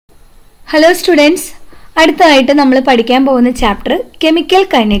Hello students, അടുത്തതായിട്ട് നമ്മൾ പഠിക്കാൻ പോകുന്ന ചാപ്റ്റർ കെമിക്കൽ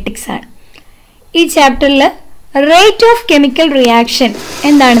കൈനറ്റിക്സ് ആണ്. ഈ ചാപ്റ്ററിൽ റേറ്റ് ഓഫ് കെമിക്കൽ റിയാക്ഷൻ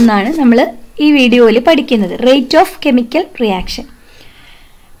എന്താണെന്നാണ് നമ്മൾ ഈ വീഡിയോയിൽ പഠിക്കുന്നത്. Rate of chemical reaction.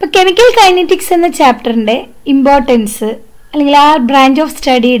 അപ്പോൾ കെമിക്കൽ കൈനറ്റിക്സ് എന്ന ചാപ്റ്ററിൻ്റെ ഇമ്പോർട്ടൻസ് അല്ലെങ്കിൽ ആ ബ്രാഞ്ച് ഓഫ്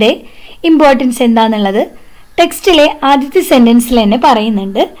സ്റ്റഡിയുടെ ഇമ്പോർട്ടൻസ് എന്താണെന്നുള്ളത് ടെക്സ്റ്റിലെ ആദ്യത്തെ സെൻറ്റൻസിൽ തന്നെ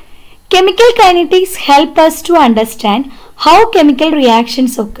പറയുന്നുണ്ട്. Chemical kinetics help us to understand how chemical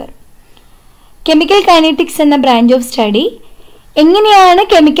reactions occur. Chemical kinetics എന്ന ബ്രാഞ്ച് ഓഫ് സ്റ്റഡി എങ്ങനെയാണ്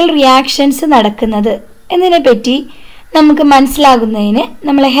കെമിക്കൽ റിയാക്ഷൻസ് നടക്കുന്നത് എന്നതിനെ പറ്റി നമുക്ക് മനസ്സിലാകുന്നതിന്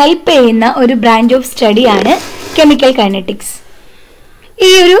നമ്മളെ ഹെൽപ്പ് ചെയ്യുന്ന ഒരു ബ്രാഞ്ച് ഓഫ് സ്റ്റഡിയാണ് കെമിക്കൽ കൈനറ്റിക്സ്.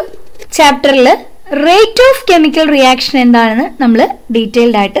 ഈ ഒരു ചാപ്റ്ററിൽ റേറ്റ് ഓഫ് കെമിക്കൽ റിയാക്ഷൻ എന്താണെന്ന് നമ്മൾ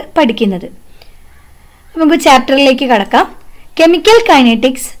ഡീറ്റെയിൽഡ് ആയിട്ട് പഠിക്കുന്നത്. നമുക്ക് ചാപ്റ്ററിലേക്ക് കടക്കാം. Chemical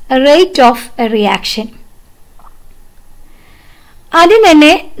kinetics rate of A reaction. ആദ്യം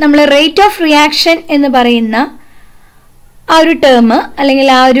തന്നെ നമ്മൾ റേറ്റ് ഓഫ് റിയാക്ഷൻ എന്ന് പറയുന്ന ആ ഒരു ടേം അല്ലെങ്കിൽ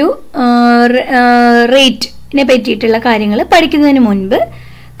ആ ഒരു റേറ്റിനെ പറ്റിയിട്ടുള്ള കാര്യങ്ങൾ പഠിക്കുന്നതിന് മുൻപ്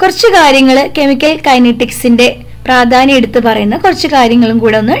കുറച്ച് കാര്യങ്ങൾ കെമിക്കൽ കൈനറ്റിക്സിൻ്റെ പ്രാധാന്യം എടുത്ത് പറയുന്ന കുറച്ച് കാര്യങ്ങളും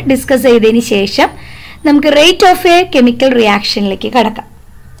കൂടെ ഒന്ന് ഡിസ്കസ് ചെയ്തതിന് ശേഷം നമുക്ക് റേറ്റ് ഓഫ് എ കെമിക്കൽ റിയാക്ഷനിലേക്ക് കടക്കാം.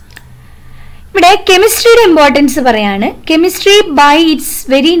 ഇവിടെ കെമിസ്ട്രിയുടെ ഇമ്പോർട്ടൻസ് പറയാണ്. Chemistry by it's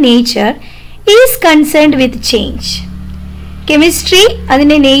very nature is concerned with change. Chemistry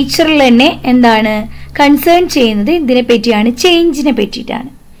അതിൻ്റെ നേച്ചറിൽ തന്നെ എന്താണ് കൺസേൺ ചെയ്യുന്നത് ഇതിനെ പറ്റിയാണ്, ചേഞ്ചിനെ പറ്റിയിട്ടാണ്.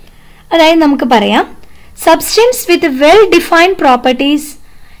 അതായത് നമുക്ക് പറയാം substance with well defined properties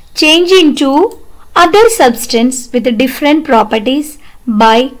change in to other substance with different properties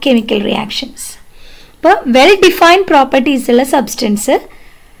by chemical reactions. അപ്പോൾ വെൽ ഡിഫൈൻഡ് പ്രോപ്പർട്ടീസ് ഉള്ള സബ്സ്റ്റൻസ്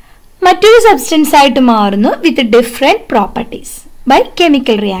മറ്റൊരു സബ്സ്റ്റൻസ് ആയിട്ട് മാറുന്നു with different properties by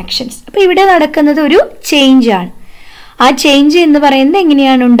chemical reactions. അപ്പോൾ ഇവിടെ നടക്കുന്നത് ഒരു ചേഞ്ച് ആണ്. ആ ചേഞ്ച് എന്ന് പറയുന്നത്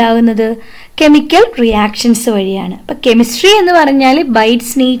എങ്ങനെയാണ് ഉണ്ടാകുന്നത്? കെമിക്കൽ റിയാക്ഷൻസ് വഴിയാണ്. അപ്പോൾ കെമിസ്ട്രി എന്ന് പറഞ്ഞാൽ by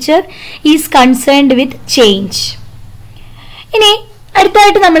it's nature is concerned with change. ഇനി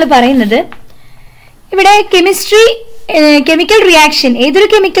അടുത്തായിട്ട് നമ്മൾ പറയുന്നത് ഇവിടെ കെമിസ്ട്രി കെമിക്കൽ റിയാക്ഷൻ, ഏതൊരു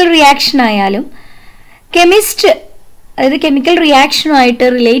കെമിക്കൽ റിയാക്ഷൻ ആയാലും കെമിസ്റ്റ്, അതായത് കെമിക്കൽ റിയാക്ഷനുമായിട്ട്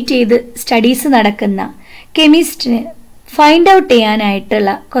റിലേറ്റ് ചെയ്ത് സ്റ്റഡീസ് നടക്കുന്ന കെമിസ്റ്റിന് ഫൈൻഡ് ഔട്ട്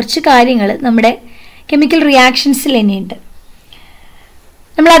ചെയ്യാനായിട്ടുള്ള കുറച്ച് കാര്യങ്ങൾ നമ്മുടെ കെമിക്കൽ റിയാക്ഷൻസിൽ തന്നെയുണ്ട്.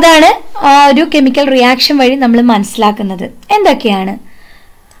 നമ്മളതാണ് ആ ഒരു കെമിക്കൽ റിയാക്ഷൻ വഴി നമ്മൾ മനസ്സിലാക്കുന്നത്. എന്തൊക്കെയാണ്?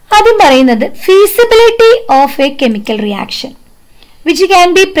 ആദ്യം പറയുന്നത് feasibility of A chemical reaction which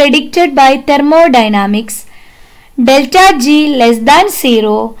can be predicted by thermodynamics. Delta G less than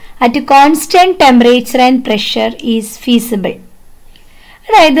 0 at constant temperature and pressure is feasible.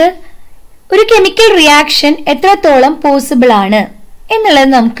 അതായത് ഒരു കെമിക്കൽ റിയാക്ഷൻ എത്രത്തോളം പോസിബിൾ ആണ്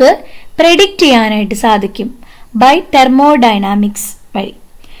എന്നുള്ളത് നമുക്ക് പ്രെഡിക്റ്റ് ചെയ്യാനായിട്ട് സാധിക്കും ബൈ തെർമോഡൈനാമിക്സ് വഴി.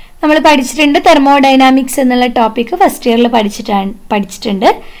 നമ്മൾ പഠിച്ചിട്ടുണ്ട് തെർമോഡൈനാമിക്സ് എന്നുള്ള ടോപ്പിക്ക് ഫസ്റ്റ് ഇയറിൽ പഠിച്ചിട്ടുണ്ട്.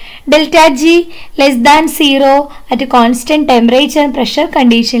 Delta G less than 0 at constant temperature pressure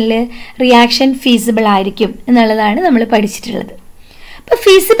കണ്ടീഷനിൽ റിയാക്ഷൻ ഫീസിബിൾ ആയിരിക്കും എന്നുള്ളതാണ് നമ്മൾ പഠിച്ചിട്ടുള്ളത്. അപ്പോൾ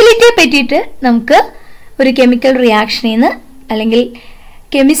ഫീസിബിലിറ്റിയെ പറ്റിയിട്ട് നമുക്ക് ഒരു കെമിക്കൽ റിയാക്ഷനിൽ നിന്ന് അല്ലെങ്കിൽ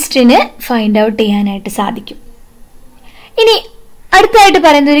കെമിസ്റ്റിന് ഫൈൻഡ് ഔട്ട് ചെയ്യാനായിട്ട് സാധിക്കും. ഇനി അടുത്തായിട്ട്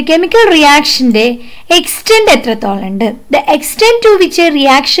പറയുന്നത് ഒരു കെമിക്കൽ റിയാക്ഷൻ്റെ എക്സ്റ്റെൻറ്റ് എത്രത്തോളം ഉണ്ട്. The extent to which A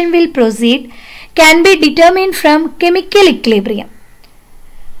reaction will proceed can be determine from chemical equilibrium.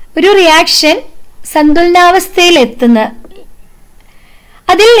 ഒരു റിയാക്ഷൻ സന്തുലനാവസ്ഥയിൽ എത്തുന്ന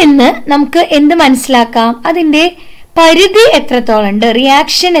അതിൽ നിന്ന് നമുക്ക് എന്ത് മനസ്സിലാക്കാം? അതിൻ്റെ പരിധി എത്രത്തോളം ഉണ്ട്,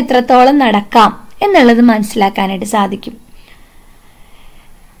 റിയാക്ഷൻ എത്രത്തോളം നടക്കാം എന്നുള്ളത് മനസ്സിലാക്കാനായിട്ട് സാധിക്കും.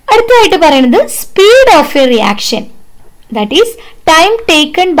 അടുത്തതായിട്ട് പറയുന്നത് speed of A reaction, that is time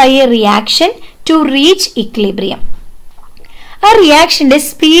taken by a reaction to reach equilibrium. ആ റിയാക്ഷൻ്റെ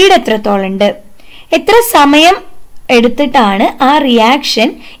സ്പീഡ് എത്രത്തോളം ഉണ്ട്, എത്ര സമയം എടുത്തിട്ടാണ് ആ റിയാക്ഷൻ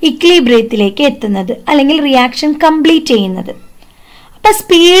ഇക്വിലിബ്രിയത്തിലേക്ക് എത്തുന്നത് അല്ലെങ്കിൽ റിയാക്ഷൻ കംപ്ലീറ്റ് ചെയ്യുന്നത്. അപ്പോൾ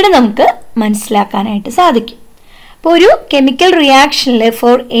സ്പീഡ് നമുക്ക് മനസ്സിലാക്കാനായിട്ട് സാധിക്കും. അപ്പോൾ ഒരു chemical റിയാക്ഷനിൽ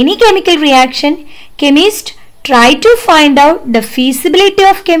for any chemical reaction chemist try to find out the feasibility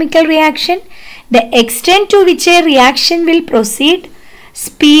of chemical reaction, the extent to which a reaction will proceed,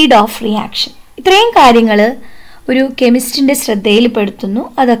 speed of reaction. ഇത്രയും കാര്യങ്ങൾ ഒരു കെമിസ്റ്റിൻ്റെ ശ്രദ്ധയിൽപ്പെടുത്തുന്നു.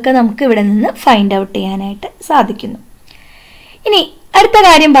 അതൊക്കെ നമുക്ക് ഇവിടെ നിന്ന് ഫൈൻഡ് ഔട്ട് ചെയ്യാനായിട്ട് സാധിക്കുന്നു. ഇനി അടുത്ത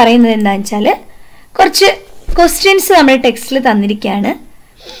കാര്യം പറയുന്നത് എന്താണെന്ന് വെച്ചാൽ കുറച്ച് ക്വസ്റ്റ്യൻസ് നമ്മുടെ ടെക്സ്റ്റിൽ തന്നിരിക്കുകയാണ്.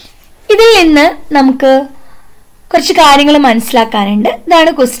 ഇതിൽ നിന്ന് നമുക്ക് കുറച്ച് കാര്യങ്ങൾ മനസ്സിലാക്കാനുണ്ട്.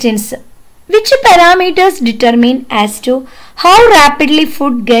 ഇതാണ് questions. Which parameters determine as to how rapidly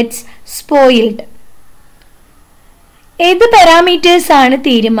food gets spoiled? ഏത് പാരാമീറ്റേഴ്സ് ആണ്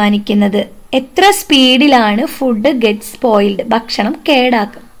തീരുമാനിക്കുന്നത് എത്ര സ്പീഡിലാണ് ഫുഡ് ഗെറ്റ് സ്പോയിൽഡ്, ഭക്ഷണം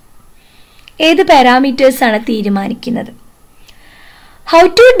കേടാക്കുക? ഏത് പാരാമീറ്റേഴ്സ് ആണ് തീരുമാനിക്കുന്നത്? How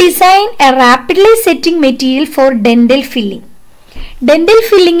to design a rapidly setting material for dental filling. Dental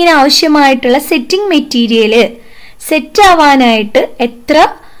ഫില്ലിങ്ങിന് ആവശ്യമായിട്ടുള്ള സെറ്റിംഗ് മെറ്റീരിയൽ സെറ്റ് ആവാനായിട്ട് എത്ര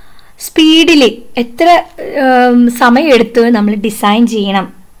സ്പീഡിൽ എത്ര സമയമെടുത്ത് നമ്മൾ ഡിസൈൻ ചെയ്യണം?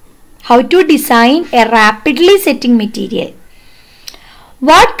 How to design a rapidly setting material.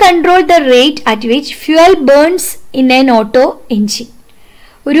 What control the rate at which fuel burns in an auto engine?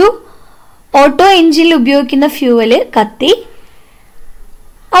 ഒരു auto എഞ്ചിനിൽ ഉപയോഗിക്കുന്ന ഫ്യൂവൽ കത്തി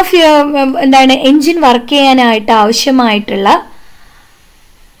ആ എന്താണ് എഞ്ചിൻ വർക്ക് ചെയ്യാനായിട്ട് ആവശ്യമായിട്ടുള്ള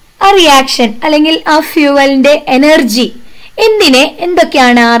ആ റിയാക്ഷൻ അല്ലെങ്കിൽ ആ ഫ്യൂവലിന്റെ എനർജി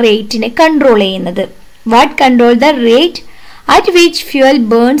എന്തൊക്കെയാണ് ആ റേറ്റിനെ കൺട്രോൾ ചെയ്യുന്നത്? What control the rate at which fuel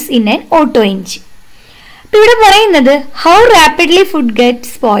burns in an auto engine. അപ്പൊ ഇവിടെ പറയുന്നത് how rapidly food get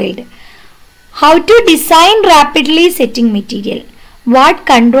spoiled. How to design rapidly setting material. What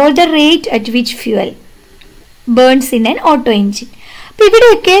control the rate at which fuel burns in an auto engine. അപ്പൊ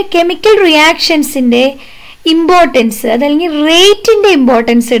ഇവിടെയൊക്കെ chemical റിയാക്ഷൻസിന്റെ importance അതല്ലെങ്കിൽ റേറ്റിന്റെ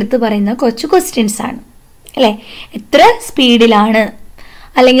importance എടുത്ത് പറയുന്ന കുറച്ച് ക്വസ്റ്റ്യൻസ് ആണ് അല്ലെ. എത്ര സ്പീഡിലാണ്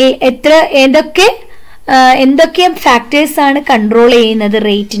അല്ലെങ്കിൽ എന്തൊക്കെ ഫാക്ടേഴ്സ് ആണ് കൺട്രോൾ ചെയ്യുന്നത്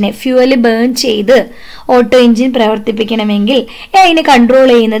റേറ്റിനെ? ഫ്യൂവൽ ബേൺ ചെയ്ത് ഓട്ടോ എഞ്ചിൻ പ്രവർത്തിപ്പിക്കണമെങ്കിൽ അതിനെ കൺട്രോൾ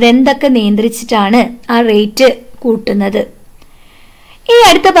ചെയ്യുന്നത് എന്തൊക്കെ നിയന്ത്രിച്ചിട്ടാണ് ആ റേറ്റ് കൂട്ടുന്നത്? ഇനി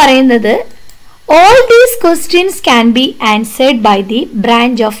അടുത്ത് പറയുന്നത് all these questions can be answered by the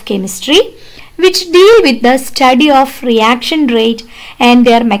branch of chemistry which deal with the study of reaction rate and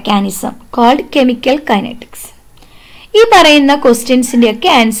their mechanism called chemical kinetics. ഈ പറയുന്ന ക്വസ്റ്റ്യൻസിന്റെ ഒക്കെ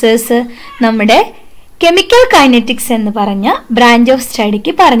ആൻസേഴ്സ് നമ്മുടെ കെമിക്കൽ കൈനറ്റിക്സ് എന്ന് പറഞ്ഞ ബ്രാഞ്ച് ഓഫ്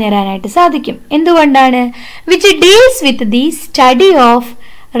സ്റ്റഡിക്ക് പറഞ്ഞു തരാനായിട്ട് സാധിക്കും. എന്തുകൊണ്ടാണ്? Which deals with the study of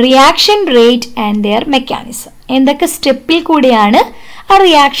reaction rate and their mechanism. എന്തൊക്കെ സ്റ്റെപ്പിൽ കൂടിയാണ് ആ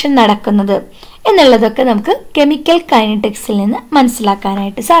റിയാക്ഷൻ നടക്കുന്നത് എന്നുള്ളതൊക്കെ നമുക്ക് കെമിക്കൽ കൈനറ്റിക്സിൽ നിന്ന്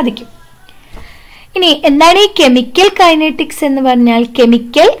മനസ്സിലാക്കാനായിട്ട് സാധിക്കും. ഇനി എന്താണ് ഈ കെമിക്കൽ കൈനറ്റിക്സ് എന്ന് പറഞ്ഞാൽ?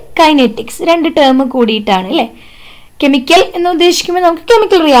 കെമിക്കൽ കൈനറ്റിക്സ് രണ്ട് ടേം കൂടിയിട്ടാണ് അല്ലെ. കെമിക്കൽ എന്ന് ഉദ്ദേശിക്കുമ്പോൾ നമുക്ക്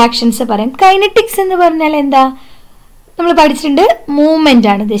കെമിക്കൽ റിയാക്ഷൻസ് പറയാം. കൈനറ്റിക്സ് എന്ന് പറഞ്ഞാൽ എന്താ? നമ്മൾ പഠിച്ചിട്ടുണ്ട്, മൂവ്മെന്റ്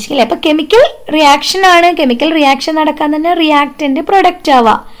ആണ് ഉദ്ദേശിക്കുന്നത്. അപ്പൊ കെമിക്കൽ റിയാക്ഷൻ ആണ്. കെമിക്കൽ റിയാക്ഷൻ നടക്കാൻ തന്നെ റിയാക്ടന്റ് പ്രൊഡക്റ്റ്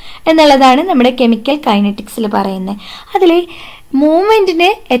ആവാ എന്നുള്ളതാണ് നമ്മുടെ കെമിക്കൽ കൈനറ്റിക്സിൽ പറയുന്നത്. അതിൽ മൂവ്മെന്റിന്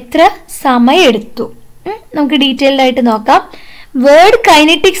എത്ര സമയം എടുത്തു നമുക്ക് ഡീറ്റെയിൽഡ് ആയിട്ട് നോക്കാം. Word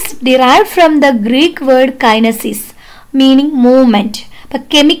kinetics derive from the Greek word kinesis meaning movement. അപ്പൊ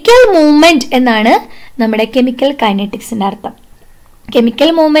കെമിക്കൽ മൂവ്മെന്റ് എന്നാണ് നമ്മുടെ കെമിക്കൽ കൈനറ്റിക്സിന്റെ അർത്ഥം. കെമിക്കൽ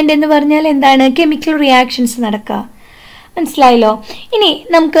മൂവ്മെന്റ് എന്ന് പറഞ്ഞാൽ എന്താണ്? കെമിക്കൽ റിയാക്ഷൻസ് നടക്കുക. മനസ്സിലായല്ലോ. ഇനി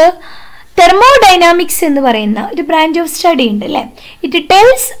നമുക്ക് തെർമോഡൈനാമിക്സ് എന്ന് പറയുന്ന ഒരു ബ്രാഞ്ച് ഓഫ് സ്റ്റഡി ഉണ്ട് അല്ലേ. It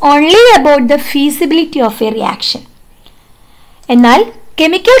tells only about the feasibility of A reaction. എന്നാൽ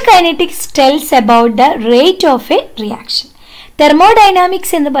chemical kinetics tells about the rate of A reaction.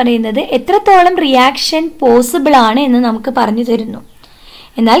 Thermodynamics എന്ന് പറയുന്നത് എത്രത്തോളം റിയാക്ഷൻ പോസിബിൾ ആണ് എന്ന് നമുക്ക് പറഞ്ഞു തരുന്നു.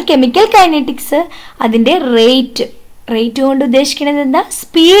 എന്നാൽ കെമിക്കൽ കൈനറ്റിക്സ് അതിൻ്റെ റേറ്റ് കൊണ്ട് ഉദ്ദേശിക്കുന്നത് എന്താ?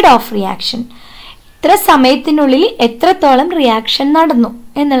 Speed of reaction. ഇത്ര സമയത്തിനുള്ളിൽ എത്രത്തോളം റിയാക്ഷൻ നടന്നു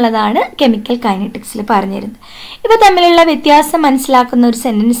എന്നുള്ളതാണ് കെമിക്കൽ കൈനറ്റിക്സിൽ പറഞ്ഞിരുന്നത്. ഇവ തമ്മിലുള്ള വ്യത്യാസം മനസ്സിലാക്കുന്ന ഒരു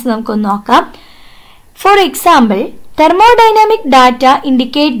സെന്റൻസ് നമുക്കൊന്ന് നോക്കാം. For example, thermodynamic data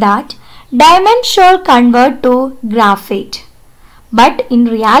indicate that diamond shall convert to graphite, but in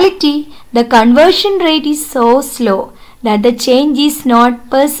reality the conversion rate is so slow that the change is not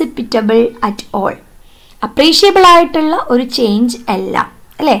perceptible at all. appreciable ആയിട്ടുള്ള ഒരു ചേഞ്ച് അല്ല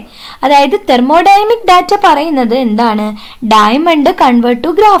അല്ലേ. അതായത് thermodynamic data പറയുന്നത് എന്താണ്? Diamond convert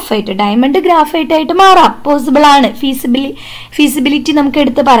to graphite. Diamond graphite ആയിട്ട് മാറാം, possible ആണ്, ഫീസിബിലിറ്റി നമുക്ക്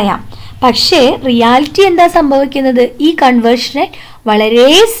എടുത്ത് പറയാം. പക്ഷേ റിയാലിറ്റി എന്താ സംഭവിക്കുന്നത്? ഈ കൺവേർഷന് വളരെ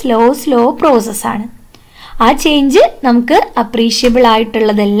സ്ലോ പ്രോസസ്സാണ്. ആ ചേഞ്ച് നമുക്ക് അപ്രീഷിയബിൾ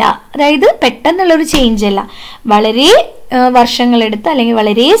ആയിട്ടുള്ളതല്ല. അതായത് പെട്ടെന്നുള്ളൊരു ചേഞ്ച് അല്ല, വളരെ വർഷങ്ങളെടുത്ത് അല്ലെങ്കിൽ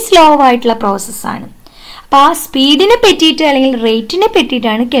വളരെ സ്ലോ ആയിട്ടുള്ള പ്രോസസ്സാണ്. അപ്പോൾ ആ സ്പീഡിനെ പറ്റിയിട്ട് അല്ലെങ്കിൽ റേറ്റിനെ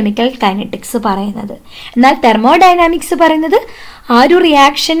പറ്റിയിട്ടാണ് കെമിക്കൽ കൈനറ്റിക്സ് പറയുന്നത്. എന്നാൽ തെർമോഡൈനാമിക്സ് പറയുന്നത് ആ ഒരു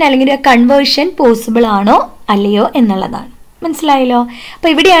റിയാക്ഷൻ അല്ലെങ്കിൽ കൺവേർഷൻ പോസിബിൾ ആണോ അല്ലയോ എന്നുള്ളതാണ്. മനസ്സിലായല്ലോ. അപ്പോൾ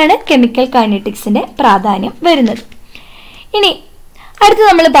ഇവിടെയാണ് കെമിക്കൽ കൈനറ്റിക്സിന്റെ പ്രാധാന്യം വരുന്നത്. ഇനി അടുത്ത്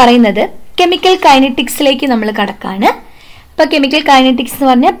നമ്മൾ പറയുന്നത് കെമിക്കൽ കൈനറ്റിക്സിലേക്ക് നമ്മൾ കടക്കാണ്. അപ്പോൾ കെമിക്കൽ കൈനറ്റിക്സ് എന്ന്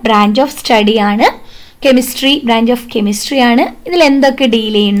പറഞ്ഞാൽ ബ്രാഞ്ച് ഓഫ് സ്റ്റഡി ആണ്. ബ്രാഞ്ച് ഓഫ് കെമിസ്ട്രി ആണ്. ഇതിൽ എന്തൊക്കെ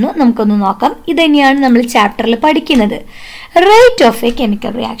ഡീൽ ചെയ്യുന്നു നമുക്കൊന്ന് നോക്കാം. ഇത് തന്നെയാണ് നമ്മൾ ചാപ്റ്ററിൽ പഠിക്കുന്നത്. Rate of A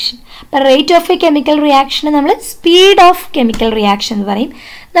chemical reaction. അപ്പം റേറ്റ് ഓഫ് എ കെമിക്കൽ റിയാക്ഷന് നമ്മൾ സ്പീഡ് ഓഫ് കെമിക്കൽ റിയാക്ഷൻ എന്ന് പറയും.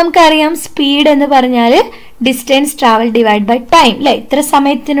 നമുക്കറിയാം സ്പീഡ് എന്ന് പറഞ്ഞാൽ distance travel divide by time അല്ലേ, ഇത്ര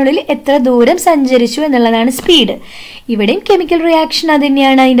സമയത്തിനുള്ളിൽ എത്ര ദൂരം സഞ്ചരിച്ചു എന്നുള്ളതാണ് സ്പീഡ്. ഇവിടെയും കെമിക്കൽ റിയാക്ഷൻ അത്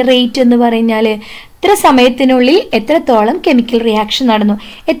തന്നെയാണ്. അതിൻ്റെ റേറ്റ് എന്ന് പറഞ്ഞാൽ എത്ര സമയത്തിനുള്ളിൽ എത്രത്തോളം കെമിക്കൽ റിയാക്ഷൻ നടന്നു,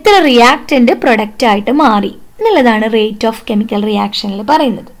 എത്ര റിയാക്റ്റൻ്റ് പ്രൊഡക്റ്റ് ആയിട്ട് മാറി എന്നുള്ളതാണ് റേറ്റ് ഓഫ് കെമിക്കൽ റിയാക്ഷനിൽ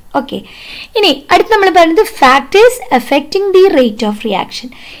പറയുന്നത്. ഓക്കെ, ഇനി അടുത്ത് നമ്മൾ പറയുന്നത് factors affecting the rate of reaction.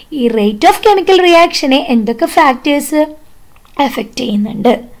 ഈ റേറ്റ് ഓഫ് കെമിക്കൽ റിയാക്ഷനെ എന്തൊക്കെ ഫാക്ടേഴ്സ് എഫക്റ്റ്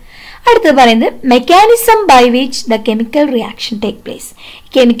ചെയ്യുന്നുണ്ട്. അടുത്തത് പറയുന്നത് mechanism by which the chemical reaction take place.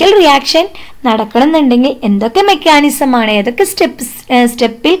 Chemical reaction നടക്കണമെന്നുണ്ടെങ്കിൽ എന്തൊക്കെ മെക്കാനിസമാണ്, ഏതൊക്കെ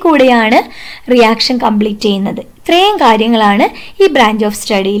സ്റ്റെപ്പിൽ കൂടെയാണ് റിയാക്ഷൻ കംപ്ലീറ്റ് ചെയ്യുന്നത്. ഇത്രയും കാര്യങ്ങളാണ് ഈ ബ്രാഞ്ച് ഓഫ്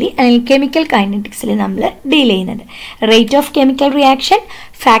സ്റ്റഡിയിൽ അല്ലെങ്കിൽ കെമിക്കൽ കൈനറ്റിക്സിൽ നമ്മൾ ഡീൽ ചെയ്യുന്നത്. Rate of chemical reaction,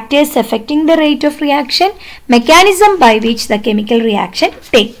 factors affecting the rate of reaction, mechanism by which the chemical reaction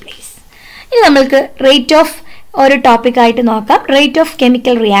take place. ഇനി നമ്മൾക്ക് റേറ്റ് ഓഫ് ഓരോ ടോപ്പിക്കായിട്ട് നോക്കാം. റേറ്റ് ഓഫ്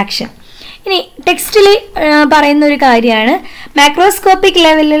കെമിക്കൽ റിയാക്ഷൻ ഇനി ടെക്സ്റ്റിൽ പറയുന്ന ഒരു കാര്യമാണ്. മാക്രോസ്കോപ്പിക്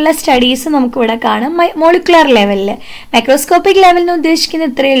ലെവലിലുള്ള സ്റ്റഡീസ് നമുക്കിവിടെ കാണാം. മോളിക്കുലർ ലെവലിൽ മാക്രോസ്കോപ്പിക് ലെവലിന് ഉദ്ദേശിക്കുന്ന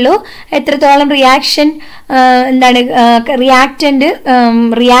ഇത്രയേ ഉള്ളൂ, എത്രത്തോളം റിയാക്ഷൻ റിയാക്റ്റൻ്റ്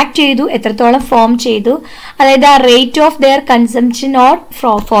റിയാക്ട് ചെയ്തു, എത്രത്തോളം ഫോം ചെയ്തു, അതായത് ആ rate of their consumption or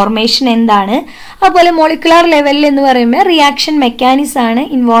formation എന്താണ്. അതുപോലെ മോളിക്കുലർ ലെവലിൽ എന്ന് പറയുമ്പോൾ റിയാക്ഷൻ മെക്കാനിസം ആണ്,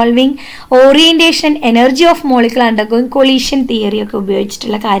 involving orientation, energy of molecular undergoing collision theory ഒക്കെ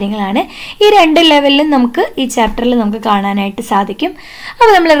ഉപയോഗിച്ചിട്ടുള്ള കാര്യങ്ങളാണ്. ഈ രണ്ട് ലെവലിലും നമുക്ക് ഈ ചാപ്റ്ററിൽ നമുക്ക് കാണാനായിട്ട് സാധിക്കും.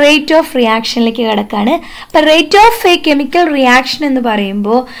 അപ്പോൾ നമ്മൾ റേറ്റ് ഓഫ് റിയാക്ഷനിലേക്ക് കിടക്കാണ്. അപ്പോൾ rate of A chemical reaction എന്ന്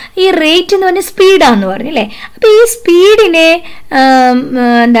പറയുമ്പോൾ ഈ റേറ്റ് എന്ന് പറഞ്ഞാൽ സ്പീഡാന്ന് പറഞ്ഞു അല്ലേ. അപ്പോൾ ഈ സ്പീഡിനെ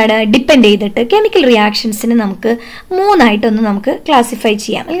ഡിപ്പെൻഡ് ചെയ്തിട്ട് കെമിക്കൽ റിയാക്ഷൻസിന് നമുക്ക് മൂന്നായിട്ടൊന്ന് നമുക്ക് ക്ലാസിഫൈ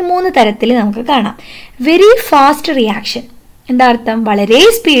ചെയ്യാം, അല്ലെങ്കിൽ മൂന്ന് തരത്തിൽ നമുക്ക് കാണാം. വെരി ഫാസ്റ്റ് റിയാക്ഷൻ, എന്താ അർത്ഥം, വളരെ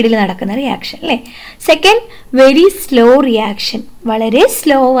സ്പീഡിൽ നടക്കുന്ന റിയാക്ഷൻ അല്ലേ. സെക്കൻഡ് വെരി സ്ലോ റിയാക്ഷൻ, വളരെ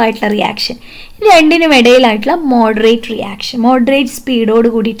സ്ലോ ആയിട്ടുള്ള റിയാക്ഷൻ. രണ്ടിനും ഇടയിലായിട്ടുള്ള മോഡറേറ്റ് റിയാക്ഷൻ, മോഡറേറ്റ് സ്പീഡോട്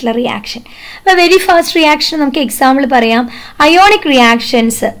കൂടിയിട്ടുള്ള റിയാക്ഷൻ. അപ്പോൾ വെരി ഫാസ്റ്റ് റിയാക്ഷൻ നമുക്ക് എക്സാമ്പിൾ പറയാം. അയോണിക്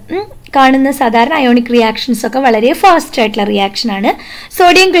റിയാക്ഷൻസ് കാണുന്ന സാധാരണ അയോണിക് റിയാക്ഷൻസ് ഒക്കെ വളരെ ഫാസ്റ്റ് ആയിട്ടുള്ള റിയാക്ഷനാണ്.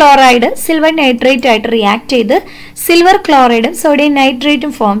 സോഡിയം ക്ലോറൈഡ് സിൽവർ നൈട്രേറ്റ് ആയിട്ട് റിയാക്ട് ചെയ്ത് സിൽവർ ക്ലോറൈഡും സോഡിയം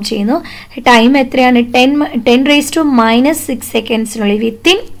നൈട്രേറ്റും ഫോം ചെയ്യുന്നു. ടൈം എത്രയാണ്, 10⁻⁻⁶ സെക്കൻഡ്സിനുള്ളിൽ,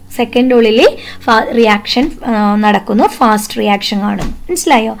 വിത്തിൻ സെക്കൻഡുള്ളിൽ റിയാക്ഷൻ നടക്കുന്നു, ഫാസ്റ്റ് റിയാക്ഷൻ കാണും.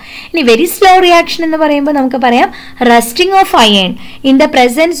 മനസ്സിലായോ? ഇനി വെരി സ്ലോ റിയാക്ഷൻ എന്ന് പറയുമ്പോൾ നമുക്ക് പറയാം rusting of iron in the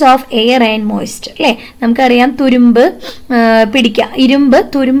presence of air and moisture അല്ലേ. നമുക്കറിയാം ഇരുമ്പ്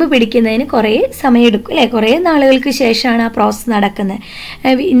തുരുമ്പ് പിടിക്കുന്നതിന് കുറേ സമയം എടുക്കും അല്ലേ, കുറേ നാളുകൾക്ക് ശേഷമാണ് ആ പ്രോസസ്സ് നടക്കുന്നത്.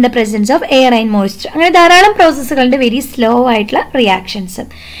 In the presence of air and moisture, അങ്ങനെ ധാരാളം പ്രോസസ്സുകളുണ്ട് വെരി സ്ലോ ആയിട്ടുള്ള റിയാക്ഷൻസ്.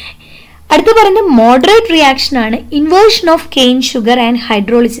 അടുത്ത് പറയുന്നത് മോഡറേറ്റ് റിയാക്ഷൻ ആണ്, inversion of cane sugar and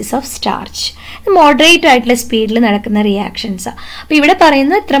hydrolysis of starch. Moderate ആയിട്ടുള്ള സ്പീഡിൽ നടക്കുന്ന റിയാക്ഷൻസാണ്. അപ്പോൾ ഇവിടെ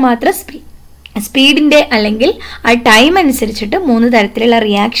പറയുന്നത് ഇത്രമാത്രം സ്പീഡിൻ്റെ അല്ലെങ്കിൽ ആ ടൈം അനുസരിച്ചിട്ട് മൂന്ന് തരത്തിലുള്ള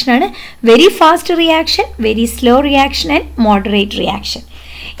റിയാക്ഷനാണ്. Very fast reaction, very slow reaction and moderate reaction.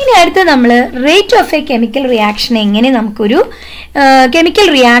 ഇനി അടുത്ത് നമ്മൾ rate of A chemical reaction എങ്ങനെ നമുക്കൊരു കെമിക്കൽ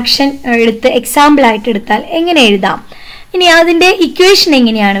റിയാക്ഷൻ എക്സാമ്പിളായിട്ട് എടുത്താൽ എങ്ങനെ എഴുതാം, ഇനി അതിൻ്റെ ഇക്വേഷൻ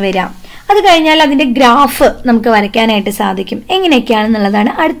എങ്ങനെയാണ് വരിക, അത് കഴിഞ്ഞാൽ അതിൻ്റെ ഗ്രാഫ് നമുക്ക് വരയ്ക്കാനായിട്ട് സാധിക്കും, എങ്ങനെയൊക്കെയാണെന്നുള്ളതാണ്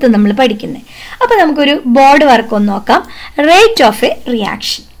അടുത്ത് നമ്മൾ പഠിക്കുന്നത്. അപ്പോൾ നമുക്കൊരു ബോർഡ് വർക്ക് ഒന്ന് നോക്കാം. Rate of A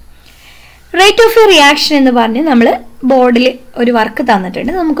reaction. Rate of A reaction എന്ന് പറഞ്ഞ് നമ്മൾ ബോർഡിൽ ഒരു വർക്ക്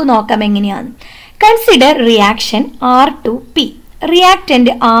തന്നിട്ടുണ്ട്, നമുക്ക് നോക്കാം എങ്ങനെയാണ്. Consider reaction R2P.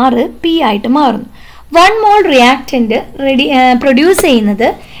 Reactant R P ആയിട്ട് മാറുന്നു. 1 മോൾ റിയാക്റ്റൻ്റ് പ്രൊഡ്യൂസ് ചെയ്യുന്നത്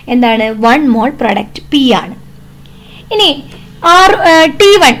എന്താണ്, 1 മോൾ പ്രൊഡക്റ്റ് P ആണ്. ഇനി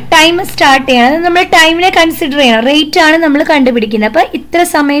T1 ടൈം സ്റ്റാർട്ട് ചെയ്യണം, നമ്മൾ ടൈമിനെ കൺസിഡർ ചെയ്യണം, റേറ്റ് ആണ് നമ്മൾ കണ്ടുപിടിക്കുന്നത്. അപ്പോൾ ഇത്ര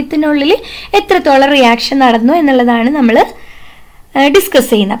സമയത്തിനുള്ളിൽ എത്രത്തോളം റിയാക്ഷൻ നടന്നു എന്നുള്ളതാണ് നമ്മൾ ഡിസ്കസ്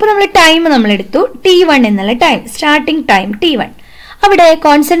ചെയ്യുന്നത്. അപ്പോൾ നമ്മൾ എടുത്തു T1 എന്നുള്ള ടൈം, സ്റ്റാർട്ടിംഗ് ടൈം T1. അവിടെ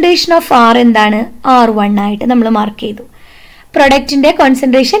കോൺസെൻട്രേഷൻ ഓഫ് R എന്താണ്, R1 ആയിട്ട് നമ്മൾ മാർക്ക് ചെയ്തു. പ്രൊഡക്റ്റിൻ്റെ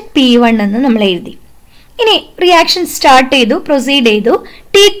കോൺസെൻട്രേഷൻ P1 എന്ന് നമ്മൾ എഴുതി. ഇനി റിയാക്ഷൻ സ്റ്റാർട്ട് ചെയ്തു, പ്രൊസീഡ് ചെയ്തു,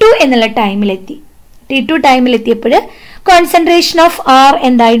 T2 എന്നുള്ള ടൈമിലെത്തി. T2 ടൈമിലെത്തിയപ്പോൾ കോൺസെൻട്രേഷൻ ഓഫ് R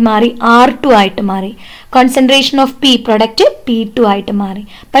എന്തായി മാറി, R2 ആയിട്ട് മാറി. Concentration of P product P2 ആയിട്ട് മാറി.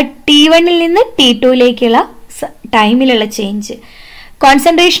 അപ്പം T1 നിന്ന് T2ലേക്കുള്ള ടൈമിലുള്ള ചേഞ്ച്,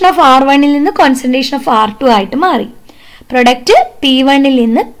 കോൺസെൻട്രേഷൻ ഓഫ് R1 നിന്ന് കോൺസെൻട്രേഷൻ ഓഫ് R2 ആയിട്ട് മാറി. പ്രൊഡക്റ്റ് P1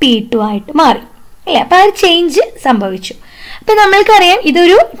 നിന്ന് P2 ആയിട്ട് മാറി അല്ലേ. അപ്പം ആ ഒരു ചേഞ്ച് സംഭവിച്ചു. അപ്പം നമ്മൾക്കറിയാം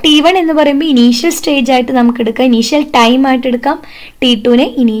ഇതൊരു T1 എന്ന് പറയുമ്പോൾ ഇനീഷ്യൽ സ്റ്റേജ് ആയിട്ട് നമുക്ക് എടുക്കാം, ഇനീഷ്യൽ ടൈം ആയിട്ട് എടുക്കാം. T2നെ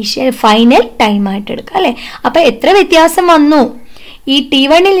ഫൈനൽ ടൈം ആയിട്ട് എടുക്കാം അല്ലേ. അപ്പം എത്ര വ്യത്യാസം വന്നു, ഈ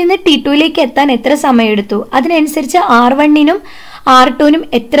T1-ൽ നിന്ന് T2-ലേക്ക് എത്താൻ എത്ര സമയം എടുത്തു, അതിനനുസരിച്ച് R1-നും R2-നും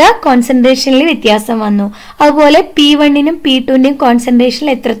എത്ര കോൺസെൻട്രേഷനിൽ വ്യത്യാസം വന്നു, അതുപോലെ P1-നും P2-ന്റെയും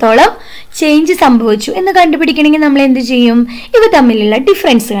കോൺസെൻട്രേഷനിൽ എത്രത്തോളം ചേഞ്ച് സംഭവിച്ചു എന്ന് കണ്ടുപിടിക്കണമെങ്കിൽ നമ്മൾ എന്ത് ചെയ്യും? ഇവ തമ്മിലുള്ള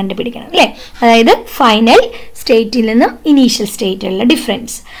ഡിഫറൻസ് കണ്ടുപിടിക്കണം അല്ലേ? അതായത് ഫൈനൽ സ്റ്റേറ്റിൽ നിന്നും ഇനീഷ്യൽ സ്റ്റേറ്റിലുള്ള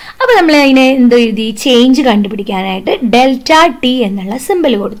ഡിഫറൻസ്. അപ്പോൾ നമ്മൾ അതിനെ എന്ത് എഴുതി? ചേഞ്ച് കണ്ടുപിടിക്കാനായിട്ട് ഡെൽറ്റ ടി എന്നുള്ള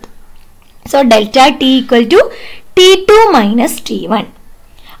സിമ്പിൾ കൊടുത്തു. So delta T equal to T2 minus T1.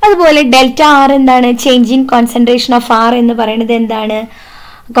 അതുപോലെ ഡെൽറ്റ ആർ എന്താണ്? Change in concentration of R എന്ന് പറയുന്നത് എന്താണ്?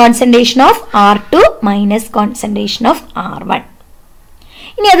 Concentration of R2 minus concentration of R1.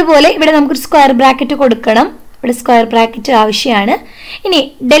 ഇനി അതുപോലെ ഇവിടെ നമുക്കൊരു സ്ക്വയർ ബ്രാക്കറ്റ് കൊടുക്കണം. ഇവിടെ സ്ക്വയർ ബ്രാക്കറ്റ് ആവശ്യമാണ്. ഇനി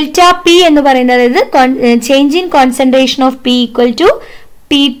ഡെൽറ്റ പി എന്ന് പറയുന്നത്, അതായത് change in concentration of P equal to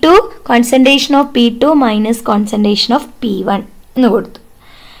P2 concentration of P2 minus concentration of P1 എന്ന് കൊടുത്തു.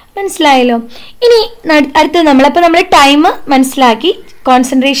 മനസ്സിലായല്ലോ? ഇനി അടുത്ത നമ്മൾ ടൈം മനസ്സിലാക്കി,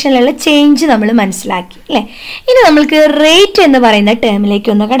 കോൺസെൻട്രേഷനിലുള്ള ചേഞ്ച് നമ്മൾ മനസ്സിലാക്കി അല്ലേ? ഇനി നമ്മൾക്ക് റേറ്റ് എന്ന് പറയുന്ന ടേമിലേക്ക്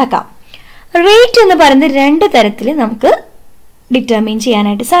ഒന്ന് കിടക്കാം. റേറ്റ് എന്ന് പറയുന്നത് രണ്ട് തരത്തിൽ നമുക്ക് ഡിറ്റർമിൻ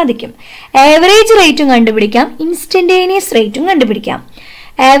ചെയ്യാനായിട്ട് സാധിക്കും. ആവറേജ് റേറ്റും കണ്ടുപിടിക്കാം, ഇൻസ്റ്റന്റേനിയസ് റേറ്റും കണ്ടുപിടിക്കാം.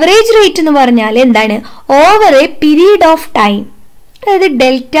 ആവറേജ് റേറ്റ് എന്ന് പറഞ്ഞാൽ എന്താണ്? Over A period of time, അതായത്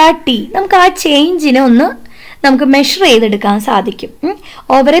ഡെൽറ്റ ടി, നമുക്ക് ആ ചേഞ്ചിനെ ഒന്ന് നമുക്ക് മെഷർ ചെയ്തെടുക്കാൻ സാധിക്കും.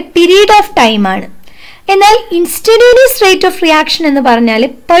 Over A period of time ആണ്. എന്നാൽ ഇൻസ്റ്റന്റേനിയസ് റേറ്റ് ഓഫ് റിയാക്ഷൻ എന്ന് പറഞ്ഞാൽ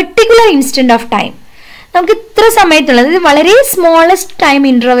പെർട്ടിക്കുലർ ഇൻസ്റ്റന്റ് ഓഫ് ടൈം, നമുക്ക് ഇത്ര സമയത്തുള്ളത്, അതായത് വളരെ സ്മോളസ്റ്റ് ടൈം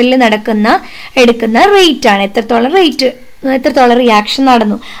ഇന്റർവെല്ലിൽ എടുക്കുന്ന റേറ്റ് ആണ്. എത്രത്തോളം റിയാക്ഷൻ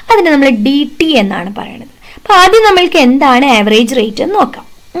നടന്നു, അതിന് നമ്മൾ DT എന്നാണ് പറയുന്നത്. അപ്പോൾ ആദ്യം നമ്മൾക്ക് എന്താണ് ആവറേജ് റേറ്റ് എന്ന് നോക്കാം.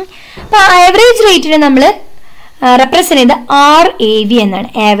 അപ്പോൾ ആവറേജ് റേറ്റിനെ നമ്മൾ റെപ്രസെന്റ് ചെയ്ത RAV എന്നാണ്,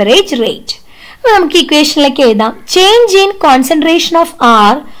 ആവറേജ് റേറ്റ്. അപ്പോൾ നമുക്ക് ഇക്വേഷനിലേക്ക് എഴുതാം. Change in concentration of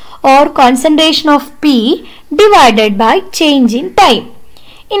R or concentration of P divided by change in time.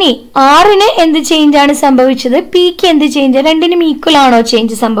 ഇനി ആറിന് എന്ത് ചേഞ്ച് ആണ് സംഭവിച്ചത്, പിക്ക് എന്ത് ചേഞ്ച്, രണ്ടിനും ഈക്വൽ ആണോ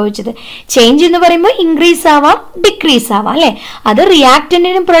ചേഞ്ച് സംഭവിച്ചത്? ചേഞ്ച് എന്ന് പറയുമ്പോൾ ഇൻക്രീസ് ആവാം, ഡിക്രീസ് ആവാം അല്ലെ? അത്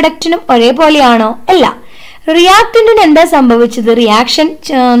റിയാക്ടന്റിനും പ്രൊഡക്റ്റിനും ഒരേപോലെയാണോ? അല്ല. റിയാക്ടന്റിന് എന്താ സംഭവിച്ചത്? റിയാക്ഷൻ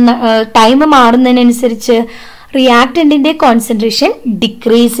ടൈം മാറുന്നതിനനുസരിച്ച് റിയാക്ടന്റിന്റെ കോൺസെൻട്രേഷൻ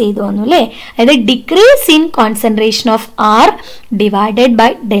ഡിക്രീസ് ചെയ്തു വന്നു അല്ലേ? അതായത് decrease in concentration of R divided by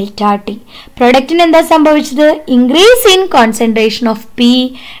delta T. പ്രൊഡക്റ്റിന് എന്താ സംഭവിച്ചത്? Increase in concentration of P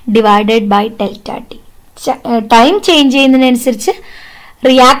divided by delta T. Time change ചെയ്യുന്നതിനനുസരിച്ച്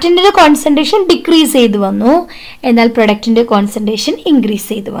റിയാക്ടന്റിന്റെ concentration decrease ചെയ്തു വന്നു, എന്നാൽ പ്രൊഡക്റ്റിന്റെ കോൺസെൻട്രേഷൻ ഇൻക്രീസ്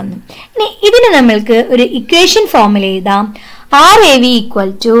ചെയ്തു വന്നു. ഇനി ഇതിന് നമ്മൾക്ക് ഒരു ഇക്വേഷൻ ഫോമിൽ എഴുതാം. RAV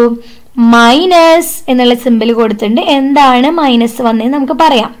ഈക്വൽ ടു മൈനസ് എന്നുള്ള സിമ്പിൾ കൊടുത്തിട്ടുണ്ട്. എന്താണ് മൈനസ് വന്നതെന്ന് നമുക്ക്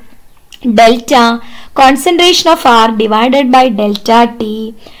പറയാം. Delta concentration of R divided by delta T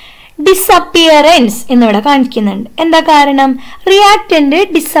disappearance എന്നിവിടെ കാണിക്കുന്നുണ്ട്. എന്താ കാരണം? റിയാക്ടന്റ്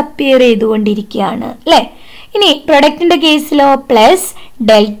ഡിസപ്പിയർ ചെയ്തുകൊണ്ടിരിക്കുകയാണ് അല്ലെ? ഇനി പ്രൊഡക്റ്റിന്റെ കേസിലോ plus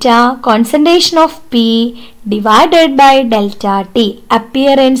delta concentration of P divided by delta T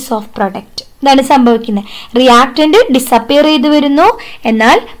appearance of product. ഇതാണ് സംഭവിക്കുന്നത്. റിയാക്ടന്റ് ഡിസപ്പിയർ ചെയ്ത് വരുന്നു,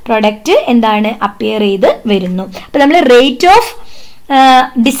 എന്നാൽ പ്രൊഡക്റ്റ് എന്താണ്? അപ്പിയർ ചെയ്ത് വരുന്നു. അപ്പൊ നമ്മൾ റേറ്റ് ഓഫ്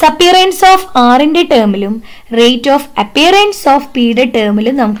ഡിസപ്പിയറൻസ് ഓഫ് ആറിന്റെ ടേമിലും റേറ്റ് ഓഫ് അപ്പിയറൻസ് ഓഫ് പിയുടെ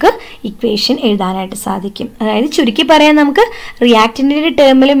ടേമിലും നമുക്ക് ഇക്വേഷൻ എഴുതാനായിട്ട് സാധിക്കും. അതായത് ചുരുക്കി പറയാൻ നമുക്ക് റിയാക്ടന്റിന്റെ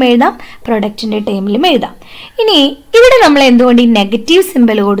ടേമിലും എഴുതാം, പ്രൊഡക്റ്റിന്റെ ടേമിലും എഴുതാം. ഇനി ഇവിടെ നമ്മൾ എന്തുകൊണ്ട് ഈ നെഗറ്റീവ്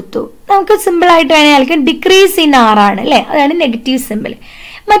സിമ്പിൾ കൊടുത്തു? നമുക്ക് സിമ്പിൾ ആയിട്ട് വേണമെങ്കിൽ ഡിക്രീസ് ഇൻ ആർ ആണ് അല്ലെ? അതാണ് നെഗറ്റീവ് സിമ്പിൾ.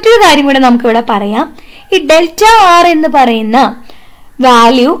 മറ്റൊരു കാര്യം കൂടെ നമുക്ക് ഇവിടെ പറയാം. ഈ ഡെൽറ്റ ആർ എന്ന് പറയുന്ന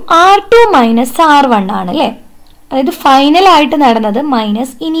വാല്യൂ R2 മൈനസ് R1 ആണ് അല്ലെ? അതായത് ഫൈനൽ ആയിട്ട് നടന്നത്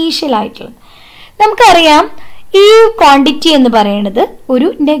മൈനസ് ഇനീഷ്യൽ ആയിട്ടുള്ളത്. നമുക്കറിയാം ഈ ക്വാണ്ടിറ്റി എന്ന് പറയുന്നത് ഒരു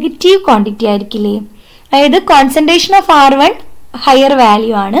നെഗറ്റീവ് ക്വാണ്ടിറ്റി ആയിരിക്കില്ലേ? അതായത് concentration of R1 higher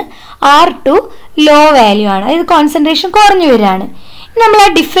value ആണ്, R2 ലോ വാല്യൂ ആണ്, അതായത് കോൺസെൻട്രേഷൻ കുറഞ്ഞു വരികയാണ്. നമ്മൾ ആ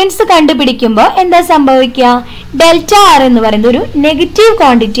ഡിഫറൻസ് കണ്ടുപിടിക്കുമ്പോൾ എന്താ സംഭവിക്കുക? ഡെൽറ്റ ആർ എന്ന് പറയുന്നത് ഒരു നെഗറ്റീവ്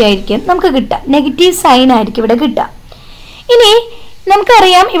ക്വാണ്ടിറ്റി ആയിരിക്കും നമുക്ക് കിട്ടുക, നെഗറ്റീവ് സൈൻ ആയിരിക്കും ഇവിടെ കിട്ടുക. ഇനി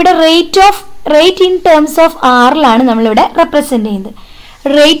നമുക്കറിയാം ഇവിടെ റേറ്റ് ഇൻ ടേംസ് ഓഫ് ആറിലാണ് നമ്മളിവിടെ റെപ്രസെന്റ് ചെയ്യുന്നത്.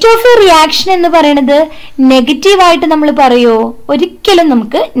 റേറ്റ് ഓഫ് എ റിയാക്ഷൻ എന്ന് പറയുന്നത് നെഗറ്റീവായിട്ട് നമ്മൾ പറയുമോ? ഒരിക്കലും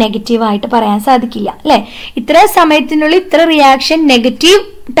നമുക്ക് നെഗറ്റീവായിട്ട് പറയാൻ സാധിക്കില്ല അല്ലെ? ഇത്ര സമയത്തിനുള്ളിൽ ഇത്ര റിയാക്ഷൻ നെഗറ്റീവ്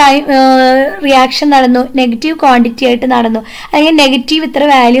റിയാക്ഷൻ നടന്നു, നെഗറ്റീവ് ക്വാണ്ടിറ്റി ആയിട്ട് നടന്നു, അല്ലെങ്കിൽ നെഗറ്റീവ് ഇത്ര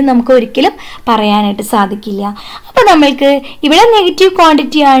വാല്യൂ നമുക്ക് ഒരിക്കലും പറയാനായിട്ട് സാധിക്കില്ല. അപ്പൊ നമ്മൾക്ക് ഇവിടെ നെഗറ്റീവ്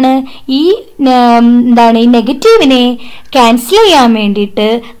ക്വാണ്ടിറ്റി ആണ്. ഈ നെഗറ്റീവിനെ ക്യാൻസൽ ചെയ്യാൻ വേണ്ടിയിട്ട്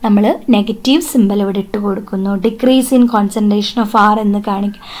നമ്മൾ നെഗറ്റീവ് സിമ്പിൾ ഇവിടെ ഇട്ട് കൊടുക്കുന്നു. Decrease in concentration of R എന്ന്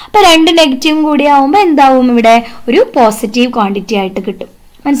കാണിക്കും. അപ്പൊ രണ്ട് നെഗറ്റീവും കൂടി ആവുമ്പോൾ എന്താവും? ഇവിടെ ഒരു പോസിറ്റീവ് ക്വാണ്ടിറ്റി ആയിട്ട് കിട്ടും.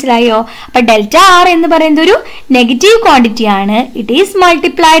 മനസ്സിലായോ? അപ്പൊ ഡെൽറ്റ ആർ എന്ന് പറയുന്നത് ഒരു നെഗറ്റീവ് ക്വാണ്ടിറ്റി ആണ്. It is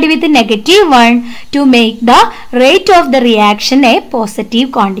multiplied with -1 to make the rate of the reaction A positive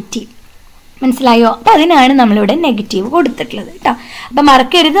quantity. മനസ്സിലായോ? അപ്പൊ അതിനാണ് നമ്മളിവിടെ നെഗറ്റീവ് കൊടുത്തിട്ടുള്ളത് കേട്ടോ. അപ്പൊ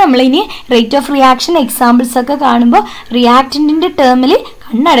മറക്കരുത്, നമ്മൾ ഇനി റേറ്റ് ഓഫ് റിയാക്ഷൻ എക്സാമ്പിൾസ് ഒക്കെ കാണുമ്പോൾ റിയാക്റ്റന്റിന്റെ ടേമിൽ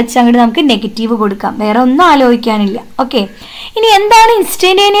കണ്ണടച്ച് അങ്ങോട്ട് നമുക്ക് നെഗറ്റീവ് കൊടുക്കാം, വേറെ ഒന്നും ആലോചിക്കാനില്ല. ഓക്കെ, ഇനി എന്താണ്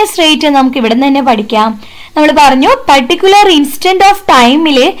ഇൻസ്റ്റന്റേനിയസ് റേറ്റ് നമുക്ക് ഇവിടെ നിന്ന് തന്നെ പഠിക്കാം. നമ്മൾ പറഞ്ഞു പർട്ടിക്കുലർ ഇൻസ്റ്റന്റ് ഓഫ്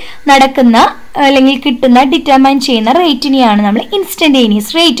ടൈമിൽ നടക്കുന്ന അല്ലെങ്കിൽ കിട്ടുന്ന ഡിറ്റർമൈൻ ചെയ്യുന്ന റേറ്റിനെയാണ് നമ്മൾ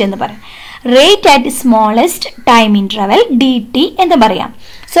ഇൻസ്റ്റന്റേനിയസ് റേറ്റ് എന്ന് പറയുന്നത്. Rate at smallest time interval dt എന്ന് പറയാം.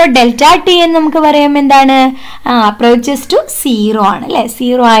 സോ ഡെൽറ്റ ടി എന്ന് നമുക്ക് പറയാം എന്താണ്, അപ്രോച്ചസ് ടു 0 ആണ് അല്ലെ,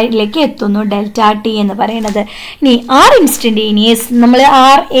 0 ആയിലേക്ക് എത്തുന്നു ഡെൽറ്റ ടി എന്ന് പറയുന്നത്. ഇനി ആർ ഇൻസ്റ്റന്റേനിയസ്, നമ്മൾ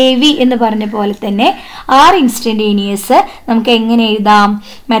RAV എന്ന് പറഞ്ഞ പോലെ തന്നെ ആർ ഇൻസ്റ്റന്റേനിയസ് നമുക്ക് എങ്ങനെ എഴുതാം,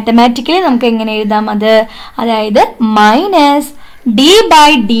 മാത്തമാറ്റിക്കലി നമുക്ക് എങ്ങനെ എഴുതാം അത്, അതായത്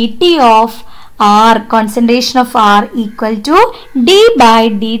 -d/dt of R, concentration of R equal to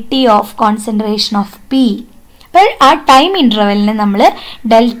d/dt of concentration of P. അപ്പോൾ ആ ടൈം ഇന്റർവെലിനെ നമ്മൾ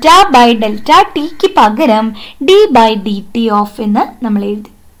ഡെൽറ്റ/ഡെൽറ്റ ടിക്ക് പകരം d/dt ഓഫ് എന്ന് നമ്മൾ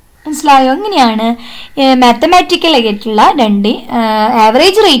എഴുതി. മനസ്സിലായോ? ഇങ്ങനെയാണ് മാത്തമാറ്റിക്കൽ ആയിട്ടുള്ള രണ്ട്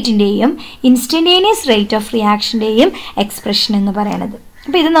average റേറ്റിൻ്റെയും instantaneous rate of റിയാക്ഷൻ്റെയും expression എന്ന് പറയുന്നത്.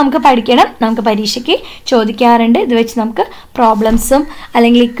 അപ്പോൾ ഇത് നമുക്ക് പഠിക്കണം, നമുക്ക് പരീക്ഷയ്ക്ക് ചോദിക്കാറുണ്ട്. ഇത് വെച്ച് നമുക്ക് പ്രോബ്ലംസും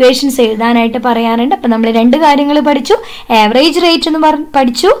അല്ലെങ്കിൽ ഇക്വേഷൻസ് എഴുതാനായിട്ട് പറയാറുണ്ട്. അപ്പോൾ നമ്മൾ രണ്ട് കാര്യങ്ങൾ പഠിച്ചു, ആവറേജ് റേറ്റ് എന്ന്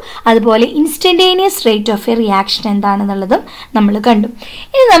പഠിച്ചു, അതുപോലെ instantaneous rate of A reaction എന്താണെന്നുള്ളതും നമ്മൾ കണ്ടു.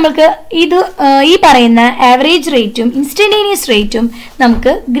 ഇനി നമുക്ക് ഈ പറയുന്ന ആവറേജ് റേറ്റും ഇൻസ്റ്റന്റേനിയസ് റേറ്റും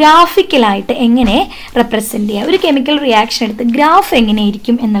നമുക്ക് ഗ്രാഫിക്കലായിട്ട് എങ്ങനെ റെപ്രസെൻറ്റ് ചെയ്യാം, ഒരു കെമിക്കൽ റിയാക്ഷൻ എടുത്ത് ഗ്രാഫ്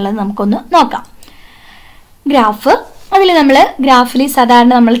എങ്ങനെയിരിക്കും എന്നുള്ളത് നമുക്കൊന്ന് നോക്കാം. ഗ്രാഫ്, അതിൽ നമ്മൾ ഗ്രാഫിൽ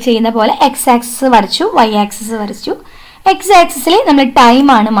സാധാരണ നമ്മൾ ചെയ്യുന്ന പോലെ എക്സ് ആക്സിസ് വരച്ചു, വൈ ആക്സിസ് വരച്ചു. എക്സ് ആക്സിസിൽ നമ്മൾ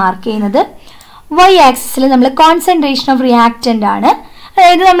ടൈമാണ് മാർക്ക് ചെയ്യുന്നത്, വൈ ആക്സിസിൽ നമ്മൾ കോൺസെൻട്രേഷൻ ഓഫ് റിയാക്റ്റൻ്റ് ആണ്.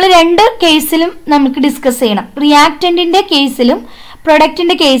 അതായത് നമ്മൾ രണ്ട് കേസിലും നമുക്ക് ഡിസ്കസ് ചെയ്യണം, റിയാക്റ്റൻറ്റിൻ്റെ കേസിലും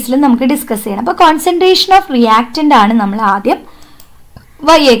പ്രൊഡക്റ്റിൻ്റെ കേസിലും നമുക്ക് ഡിസ്കസ് ചെയ്യണം. അപ്പോൾ കോൺസെൻട്രേഷൻ ഓഫ് റിയാക്റ്റൻ്റ് ആണ് നമ്മൾ ആദ്യം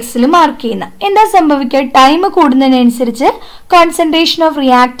വൈ എക്സിൽ മാർക്ക് ചെയ്യുന്നത്. എന്താ സംഭവിക്കുക, ടൈം കൂടുന്നതിനനുസരിച്ച് കോൺസെൻട്രേഷൻ ഓഫ്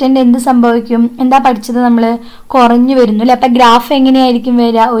റിയാക്റ്റൻ്റ് എന്ത് സംഭവിക്കും, എന്താ പഠിച്ചത് നമ്മൾ, കുറഞ്ഞു വരുന്നു അല്ലേ. അപ്പം ഗ്രാഫ് എങ്ങനെയായിരിക്കും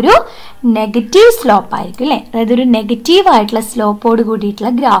വരിക, ഒരു നെഗറ്റീവ് സ്ലോപ്പ് ആയിരിക്കും അല്ലേ, അതായത് ഒരു നെഗറ്റീവ് ആയിട്ടുള്ള സ്ലോപ്പോട്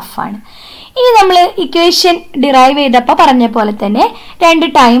കൂടിയിട്ടുള്ള ഗ്രാഫാണ്. ഇനി നമ്മൾ ഇക്വേഷൻ ഡിറൈവ് ചെയ്തപ്പോൾ പറഞ്ഞ പോലെ തന്നെ രണ്ട്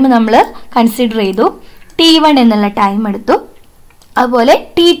ടൈം നമ്മൾ കൺസിഡർ ചെയ്തു, T1 എന്നുള്ള ടൈം എടുത്തു, അതുപോലെ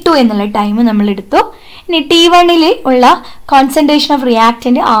T2 എന്നുള്ള ടൈം നമ്മൾ എടുത്തു. ഇനി T1 ഉള്ള കോൺസെൻട്രേഷൻ ഓഫ്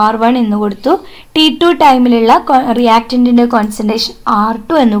റിയാക്റ്റൻ്റ് R1 എന്ന് കൊടുത്തു, T2 ടൈമിലുള്ള റിയാക്റ്റൻറ്റിൻ്റെ കോൺസെൻട്രേഷൻ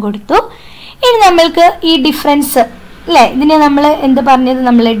R2 എന്ന് കൊടുത്തു. ഇനി നമ്മൾക്ക് ഈ ഡിഫറൻസ് അല്ലേ, ഇതിനെ നമ്മൾ എന്ത് പറഞ്ഞത്,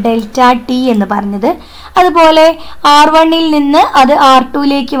 നമ്മൾ ഡെൽറ്റ ടി എന്ന് പറഞ്ഞത്. അതുപോലെ R1 നിന്ന് അത്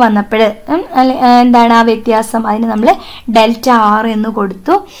R2 വന്നപ്പോൾ എന്താണ് ആ വ്യത്യാസം, അതിന് നമ്മൾ ഡെൽറ്റ ആർ എന്ന്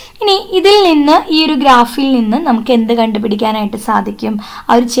കൊടുത്തു. ഇനി ഇതിൽ നിന്ന് ഈ ഒരു ഗ്രാഫിൽ നിന്ന് നമുക്ക് എന്ത് കണ്ടുപിടിക്കാനായിട്ട് സാധിക്കും,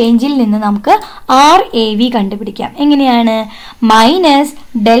 ആ ഒരു ചേഞ്ചിൽ നിന്ന് നമുക്ക് RAV കണ്ടുപിടിക്കാം. എങ്ങനെയാണ്, minus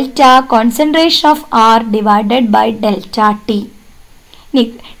delta concentration of R divided by delta T. ഇനി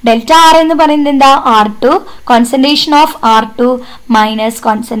ഡെൽറ്റ ആർ എന്ന് പറയുന്നത് എന്താ, R2, concentration of R2 minus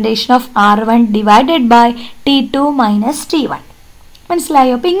concentration of R1 divided by T2 minus T1.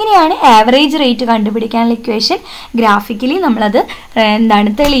 മനസ്സിലായോ? അപ്പോൾ ഇങ്ങനെയാണ് ആവറേജ് റേറ്റ് കണ്ടുപിടിക്കാനുള്ള ഇക്വേഷൻ. ഗ്രാഫിക്കലി നമ്മളത് എന്താണ്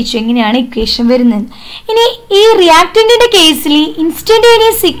തെളിയിച്ചു, എങ്ങനെയാണ് ഇക്വേഷൻ വരുന്നത്. ഇനി ഈ റിയാക്റ്റൻറ്റിൻ്റെ കേസിൽ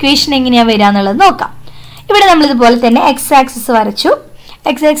ഇൻസ്റ്റന്റേനിയസ് ഇക്വേഷൻ എങ്ങനെയാണ് വരിക എന്നുള്ളത് നോക്കാം. ഇവിടെ നമ്മളിതുപോലെ തന്നെ എക്സ് ആക്സിസ് വരച്ചു,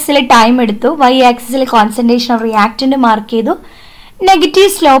 എക്സ് ആക്സിസിൽ ടൈം എടുത്തു, വൈ ആക്സിസിൽ കോൺസെൻട്രേഷൻ ഓഫ് റിയാക്റ്റൻറ്റ് മാർക്ക് ചെയ്തു,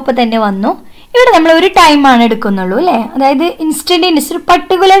 നെഗറ്റീവ് സ്ലോപ്പ് തന്നെ വന്നു. ഇവിടെ നമ്മൾ ഒരു ടൈമാണ് എടുക്കുന്നുള്ളൂ അല്ലേ, അതായത് ഇൻസ്റ്റന്റേനിയസ് ഒരു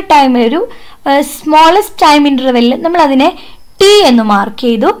പർട്ടിക്കുലർ ടൈമിൽ ഒരു സ്മോളസ്റ്റ് ടൈം ഇൻ്റർവെല്ലിൽ നമ്മൾ അതിനെ T എന്ന് മാർക്ക്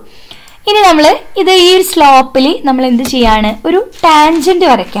ചെയ്തു. ഇനി നമ്മൾ ഇത് ഈ ഒരു സ്ലോപ്പിൽ നമ്മൾ എന്ത് ചെയ്യാണ്, ഒരു ടാൻജൻറ്റ്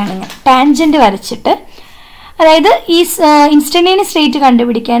വരയ്ക്കുകയാണ്. ടാൻജൻറ്റ് വരച്ചിട്ട്, അതായത് ഈ ഇൻസ്റ്റന്റേനിയസ് റേറ്റ്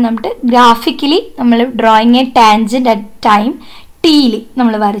കണ്ടുപിടിക്കാൻ നമുക്ക് ഗ്രാഫിക്കലി നമ്മൾ drawing A tangent at time Tയിൽ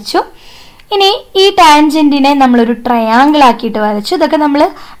നമ്മൾ വരച്ചു. ഇനി ഈ ടാൻജൻറ്റിനെ നമ്മളൊരു ട്രയാങ്കിൾ ആക്കിയിട്ട് വരച്ചു. ഇതൊക്കെ നമ്മൾ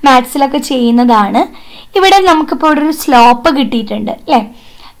മാത്സിലൊക്കെ ചെയ്യുന്നതാണ്. ഇവിടെ നമുക്കിപ്പോൾ ഒരു സ്ലോപ്പ് കിട്ടിയിട്ടുണ്ട് അല്ലേ,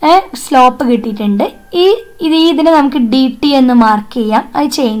 സ്ലോപ്പ് കിട്ടിയിട്ടുണ്ട്. ഇതിനെ നമുക്ക് DT എന്ന് മാർക്ക് ചെയ്യാം, ആ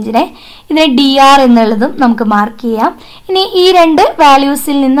ചേഞ്ചിനെ. ഇതിനെ DR എന്നുള്ളതും നമുക്ക് മാർക്ക് ചെയ്യാം. ഇനി ഈ രണ്ട്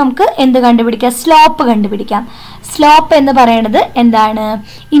വാല്യൂസിൽ നിന്ന് നമുക്ക് എന്ത് കണ്ടുപിടിക്കാം, സ്ലോപ്പ് കണ്ടുപിടിക്കാം. സ്ലോപ്പ് എന്ന് പറയുന്നത് എന്താണ്,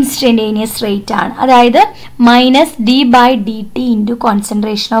 ഇൻസ്റ്റന്റേനിയസ് റേറ്റ് ആണ്, അതായത് -d/dt into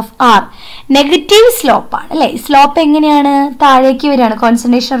concentration of R. Negative സ്ലോപ്പാണ് അല്ലേ, സ്ലോപ്പ് എങ്ങനെയാണ്, താഴേക്ക് വരികയാണ്,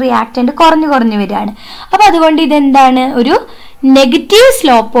 കോൺസെൻട്രേഷൻ റിയാക്റ്റൻ്റ് കുറഞ്ഞു വരികയാണ്. അപ്പോൾ അതുകൊണ്ട് ഇതെന്താണ്, ഒരു നെഗറ്റീവ്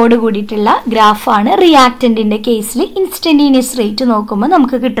സ്ലോപ്പോട് കൂടിയിട്ടുള്ള ഗ്രാഫാണ് റിയാക്റ്റന്റിന്റെ കേസിൽ ഇൻസ്റ്റന്റേനിയസ് റേറ്റ് നോക്കുമ്പോൾ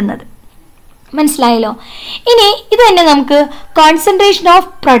നമുക്ക് കിട്ടുന്നത്. മനസ്സിലായല്ലോ? ഇനി ഇത് തന്നെ നമുക്ക് കോൺസെൻട്രേഷൻ ഓഫ്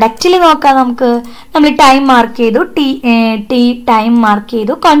പ്രൊഡക്റ്റിൽ നോക്കാം. നമ്മൾ ടൈം മാർക്ക് ചെയ്തു, ടി ടൈം മാർക്ക്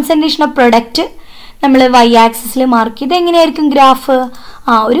ചെയ്തു. കോൺസെൻട്രേഷൻ ഓഫ് പ്രൊഡക്റ്റ് നമ്മൾ y ആക്സിസിൽ മാർക്ക് ചെയ്ത് എങ്ങനെയായിരിക്കും ഗ്രാഫ്?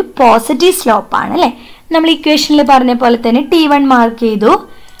 ഒരു പോസിറ്റീവ് സ്ലോപ്പാണ് അല്ലേ? നമ്മൾ ഇക്വേഷനിൽ പറഞ്ഞ പോലെ തന്നെ T1 മാർക്ക് ചെയ്തു,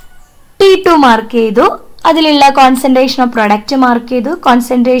 T2 മാർക്ക് ചെയ്തു, അതിലുള്ള കോൺസെൻട്രേഷൻ ഓഫ് പ്രൊഡക്റ്റ് മാർക്ക് ചെയ്തു,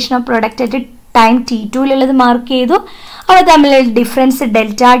 കോൺസെൻട്രേഷൻ ഓഫ് പ്രൊഡക്റ്റ് ആയിട്ട് ടൈം T2ലുള്ളത് മാർക്ക് ചെയ്തു. അവ തമ്മിലുള്ള ഡിഫറൻസ്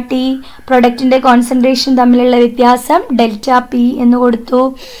ഡെൽറ്റ ടി, പ്രൊഡക്റ്റിന്റെ കോൺസെൻട്രേഷൻ തമ്മിലുള്ള വ്യത്യാസം ഡെൽറ്റ പി എന്ന് കൊടുത്തു.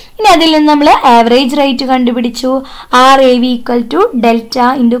 ഇനി അതിൽ നിന്ന് നമ്മൾ ആവറേജ് റേറ്റ് കണ്ടുപിടിച്ചു. RAV equal to delta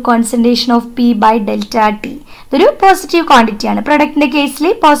into concentration of P by delta T. ഇതൊരു പോസിറ്റീവ് ക്വാണ്ടിറ്റി ആണ്. പ്രൊഡക്റ്റിന്റെ കേസിൽ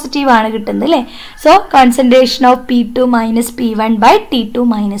പോസിറ്റീവ് ആണ് കിട്ടുന്നത് അല്ലേ? So concentration of P2 minus P1 by T2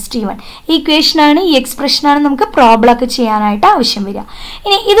 minus T1. ഈ ഇക്വേഷനാണ്, ഈ എക്സ്പ്രഷനാണ് നമുക്ക് പ്രോബ്ലം ഒക്കെ ചെയ്യാനായിട്ട് ആവശ്യം വരിക.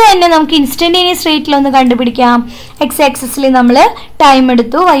 ഇനി ഇത് തന്നെ നമുക്ക് ഇൻസ്റ്റന്റേനിയസ് റേറ്റിലൊന്ന് കണ്ടുപിടിക്കാം. എക്സ് ആക്സിസിൽ നമ്മൾ ടൈം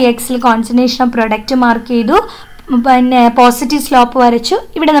എടുത്തു, y axle concentration of product mark ചെയ്തു, പിന്നെ പോസിറ്റീവ് സ്ലോപ്പ് വരച്ചു.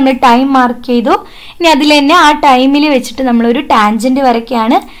 ഇവിടെ നമ്മൾ ടൈം മാർക്ക് ചെയ്തു. ഇനി അതിൽ തന്നെ ആ ടൈമിൽ വെച്ചിട്ട് നമ്മളൊരു ടാൻജന്റ്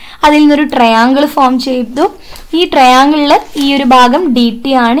വരയ്ക്കുകയാണ്. അതിൽ നിന്നൊരു ട്രയാങ്കിൾ ഫോം ചെയ്തു. ഈ ട്രയാങ്കിളിൽ ഈ ഒരു ഭാഗം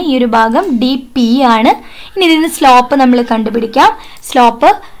DT ആണ്, ഈ ഒരു ഭാഗം DP ആണ്. ഇനി ഇതിന് സ്ലോപ്പ് നമ്മൾ കണ്ടുപിടിക്കാം.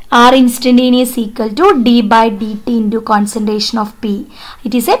 Slope R instantaneous equal to d by dt into concentration of P.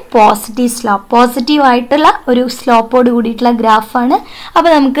 It is a positive slope. Positive ആയിട്ടുള്ള ഒരു സ്ലോപ്പോട് കൂടിയിട്ടുള്ള ഗ്രാഫാണ്. അപ്പോൾ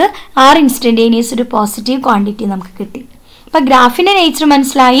നമുക്ക് R instantaneous ഒരു പോസിറ്റീവ് ക്വാണ്ടിറ്റി നമുക്ക് കിട്ടി. അപ്പോൾ ഗ്രാഫിൻ്റെ നേച്ചർ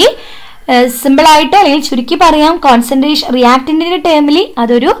മനസ്സിലായി. സിമ്പിളായിട്ട് അല്ലെങ്കിൽ ചുരുക്കി പറയാം, കോൺസെൻട്രേഷൻ റിയാക്റ്റന്റിന്റെ ടേമിൽ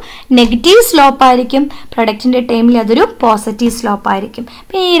അതൊരു നെഗറ്റീവ് സ്ലോപ്പ് ആയിരിക്കും, പ്രൊഡക്റ്റിന്റെ ടേമിൽ അതൊരു പോസിറ്റീവ് സ്ലോപ്പ് ആയിരിക്കും.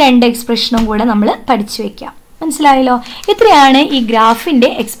 അപ്പോൾ ഈ രണ്ട് എക്സ്പ്രഷനും കൂടെ നമ്മൾ പഠിച്ചു വെക്കാം. മനസ്സിലായല്ലോ? ഇത്രയാണ് ഈ ഗ്രാഫിന്റെ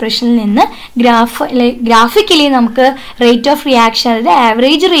എക്സ്പ്രഷനിൽ നിന്ന് ഗ്രാഫിക്കലി നമുക്ക് റേറ്റ് ഓഫ് റിയാക്ഷൻ, അതായത്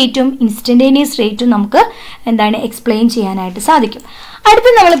ആവറേജ് റേറ്റും ഇൻസ്റ്റന്റേനിയസ് റേറ്റും നമുക്ക് എക്സ്പ്ലെയിൻ ചെയ്യാനായിട്ട് സാധിക്കും.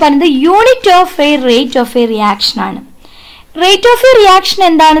 അടുത്ത് നമ്മൾ പറയുന്നത് unit of A rate of A reaction ആണ്. റേറ്റ് ഓഫ് എ റിയാക്ഷൻ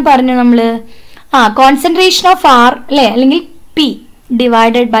എന്താണ് പറഞ്ഞു നമ്മൾ? കോൺസെൻട്രേഷൻ ഓഫ് R അല്ലേ, അല്ലെങ്കിൽ P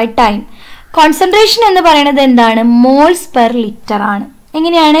divided by time. Concentration എന്ന് പറയുന്നത് എന്താണ്? മോൾസ് പെർ ലിറ്റർ ആണ്.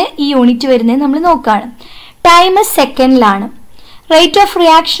 എങ്ങനെയാണ് ഈ യൂണിറ്റ് വരുന്നത് നമ്മൾ നോക്കുകയാണ്. ടൈം സെക്കൻഡിലാണ്. റേറ്റ് ഓഫ്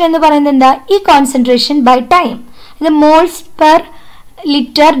റിയാക്ഷൻ എന്ന് പറയുന്നത് എന്താ? ഈ കോൺസെൻട്രേഷൻ ബൈ ടൈം. ഇത് moles per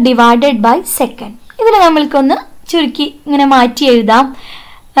litre divided by second. ഇതിനെ നമ്മൾക്കൊന്ന് ചുരുക്കി ഇങ്ങനെ മാറ്റി എഴുതാം.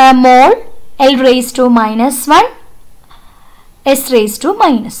 മോൾ L raise to -1 S raise to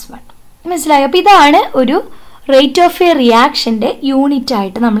 -1. മനസ്സിലായോ? അപ്പോൾ ഇതാണ് ഒരു റേറ്റ് ഓഫ് എ റിയാക്ഷന്റെ യൂണിറ്റ്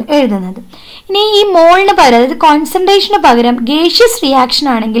ആയിട്ട് നമ്മൾ എഴുതുന്നത്. ഇനി ഈ മോളിന് പകരം, അതായത് കോൺസെൻട്രേഷന് പകരം ഗേഷ്യസ് റിയാക്ഷൻ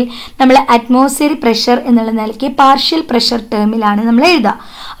ആണെങ്കിൽ നമ്മൾ അറ്റ്മോസ്ഫിയറിക് പ്രഷർ എന്നുള്ള നിലയ്ക്ക് പാർഷ്യൽ പ്രഷർ ടേമിലാണ് നമ്മൾ എഴുതുക.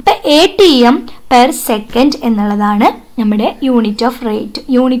 അപ്പം ATM പെർ സെക്കൻഡ് എന്നുള്ളതാണ് നമ്മുടെ unit of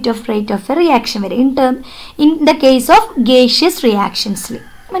rate of A reaction വരെ in the case of gaseous റിയാക്ഷൻസിൽ.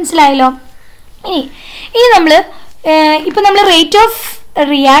 മനസ്സിലായല്ലോ? ഇനി നമ്മൾ ഇപ്പം നമ്മൾ റേറ്റ് ഓഫ്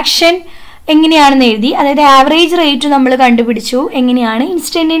റിയാക്ഷൻ എങ്ങനെയാണെന്ന് എഴുതി, അതായത് ആവറേജ് റേറ്റ് നമ്മൾ കണ്ടുപിടിച്ചു. എങ്ങനെയാണ്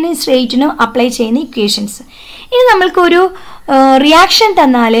ഇൻസ്റ്റന്റേനിയസ് റേറ്റിന് അപ്ലൈ ചെയ്യുന്ന ഇക്വേഷൻസ്. ഇനി നമ്മൾക്കൊരു റിയാക്ഷൻ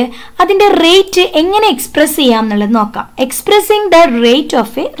തന്നാൽ അതിൻ്റെ റേറ്റ് എങ്ങനെ എക്സ്പ്രസ് ചെയ്യാം എന്നുള്ളത് നോക്കാം. Expressing the rate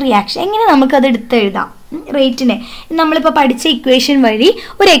of A reaction, എങ്ങനെ നമുക്കത് എടുത്ത് എഴുതാം റേറ്റിനെ? നമ്മളിപ്പോൾ പഠിച്ച ഇക്വേഷൻ വഴി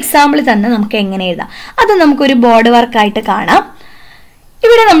ഒരു എക്സാമ്പിൾ തന്നെ നമുക്ക് എങ്ങനെ എഴുതാം, അത് നമുക്കൊരു ബോർഡ് വർക്കായിട്ട് കാണാം.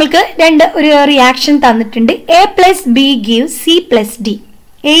 ഇവിടെ നമ്മൾക്ക് ഒരു റിയാക്ഷൻ തന്നിട്ടുണ്ട്. A+B gives C+D.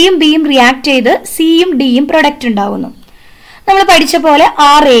 എയും ബിയും റിയാക്ട് ചെയ്ത് സിയും ഡിയും പ്രൊഡക്റ്റ് ഉണ്ടാവുന്നു. നമ്മൾ പഠിച്ച പോലെ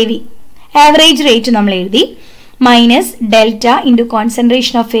RAV ആവറേജ് റേറ്റ് നമ്മൾ എഴുതി. Minus delta into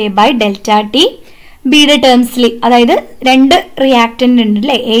concentration of A by delta T. ബിയുടെ ടേംസിൽ, അതായത് രണ്ട് റിയാക്റ്റൻ്റ് ഉണ്ട്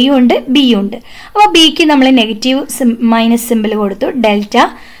അല്ലേ, എയും ഉണ്ട് ബിയും ഉണ്ട്. അപ്പോൾ ബിക്ക് നമ്മൾ നെഗറ്റീവ് മൈനസ് സിമ്പിൾ കൊടുത്തു. Delta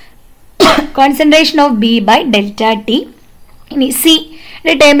concentration of B by delta T. ഇനി സി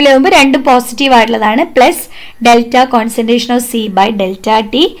ടേമിൽ ആകുമ്പോൾ രണ്ടും പോസിറ്റീവ് ആയിട്ടുള്ളതാണ്. Plus delta concentration of C by delta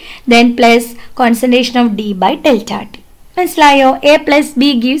T, then plus concentration of D by delta T. മനസ്സിലായോ? A+B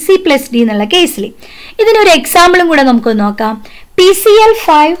gives C+D എന്നുള്ള കേസിൽ ഇതിനൊരു എക്സാമ്പിളും കൂടെ നമുക്ക് നോക്കാം.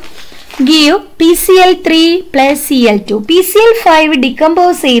 PCl5 give PCl3 plus Cl2. PCl5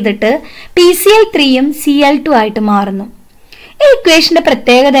 decompose ചെയ്തിട്ട് PCl3യും Cl2 ആയിട്ട് മാറുന്നു. ഈ ഇക്വേഷന്റെ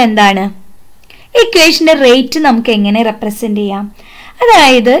പ്രത്യേകത എന്താണ്? ഈ ഇക്വേഷന്റെ റേറ്റ് നമുക്ക് എങ്ങനെ റെപ്രസെന്റ് ചെയ്യാം?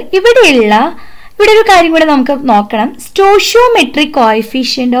 അതായത് ഇവിടെ ഒരു കാര്യം കൂടെ നമുക്ക് നോക്കണം. Stoichiometric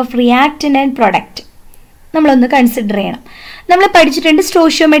coefficient of reactant and product നമ്മളൊന്ന് കൺസിഡർ ചെയ്യണം. നമ്മൾ പഠിച്ചിട്ടുണ്ട്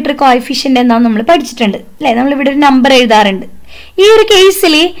സ്റ്റോഷിയോമെട്രിക് കോഎഫിഷ്യന്റ് എന്നാണ് നമ്മൾ പഠിച്ചിട്ടുണ്ട് അല്ലേ? നമ്മളിവിടെ ഒരു നമ്പർ എഴുതാറുണ്ട്. ഈ ഒരു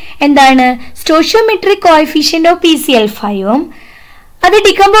കേസിൽ എന്താണ് സ്റ്റോഷിയോമെട്രിക് കോഎഫിഷ്യന്റ് ഓഫ് PCl5ഉം അത്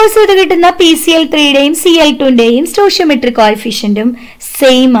ഡികമ്പോസ് ചെയ്ത് കിട്ടുന്ന PCl3യുടെയും Cl2ന്റെയും സ്റ്റോഷിയോമെട്രിക് കോഎഫിഷ്യന്റും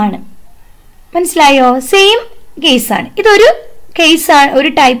സെയിം ആണ്. മനസ്സിലായോ? സെയിം കേസാണ്. ഇതൊരു കേസാണ്, ഒരു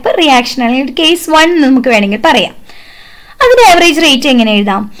ടൈപ്പ് റിയാക്ഷൻ അല്ലെങ്കിൽ കേസ് 1 നമുക്ക് വേണമെങ്കിൽ പറയാം. അതിന്റെ ആവറേജ് റേറ്റ് എങ്ങനെ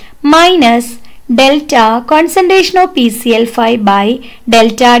എഴുതാം? Minus delta concentration of PCl5 by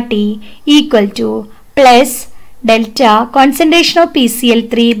delta T equal two plus delta concentration of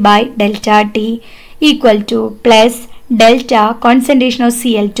PCl3 by delta T equal two plus delta concentration of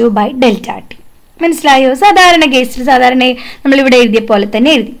Cl2 by delta T. മനസ്സിലായോ? സാധാരണ കേസിൽ സാധാരണ നമ്മളിവിടെ എഴുതിയ പോലെ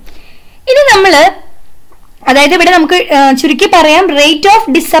തന്നെ എഴുതി. ഇനി നമ്മൾ അതായത് ഇവിടെ നമുക്ക് ചുരുക്കി പറയാം, rate of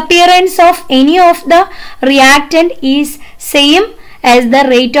disappearance of any of the reactant is same as the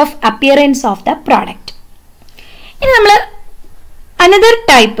rate of appearance of the product. ഇനി നമ്മൾ അനദർ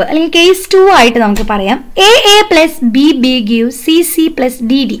ടൈപ്പ് അല്ലെങ്കിൽ കേസ് 2 ആയിട്ട് നമുക്ക് പറയാം. AA plus BB give CC plus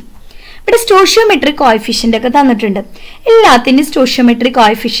DD. ഇവിടെ സ്റ്റോഷിയോമെട്രിക് കോഎഫിഷ്യന്റ് ഒക്കെ തന്നിട്ടുണ്ട്. എല്ലാത്തിൻ്റെയും സ്റ്റോഷിയോമെട്രിക്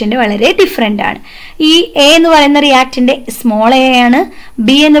കോഎഫിഷ്യന്റ് വളരെ ഡിഫറെൻ്റ് ആണ്. ഈ A എന്ന് പറയുന്ന റിയാക്ടിന്റെ സ്മോൾ a ആണ്,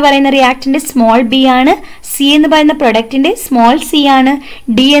 B എന്ന് പറയുന്ന റിയാക്ടിന്റെ സ്മോൾ b ആണ്, C എന്ന് പറയുന്ന പ്രൊഡക്റ്റിന്റെ സ്മോൾ c ആണ്,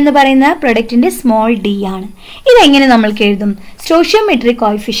 D എന്ന് പറയുന്ന പ്രൊഡക്റ്റിന്റെ സ്മോൾ d ആണ്. ഇതെങ്ങനെ നമ്മൾക്ക് എഴുതും? സ്റ്റോഷിയോമെട്രിക്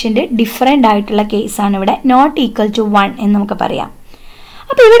കോഎഫിഷ്യന്റ് ഡിഫറെൻ്റ് ആയിട്ടുള്ള കേസാണ് ഇവിടെ നോട്ട് ഈക്വൽ ടു 1 എന്ന് നമുക്ക് പറയാം.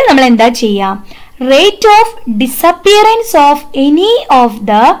 അപ്പോൾ ഇവിടെ നമ്മൾ എന്താ ചെയ്യാം? Rate of disappearance of any of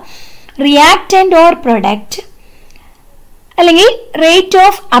the reactant or product അല്ലെങ്കിൽ rate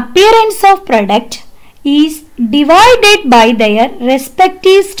of appearance of product is divided by their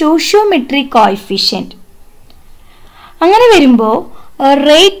respective stoichiometric coefficient. അങ്ങനെ വരുമ്പോൾ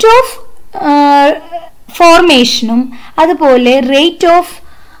rate of ഫോർമേഷനും അതുപോലെ rate of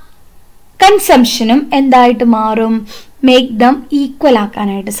കൺസംഷനും എന്തായിട്ട് മാറും? മേക്ക് ദം ഈക്വൽ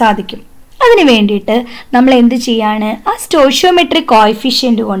ആക്കാനായിട്ട് സാധിക്കും. അതിന് വേണ്ടിയിട്ട് നമ്മൾ എന്ത് ചെയ്യാണ്? ആ സ്റ്റോഷിയോമെട്രിക്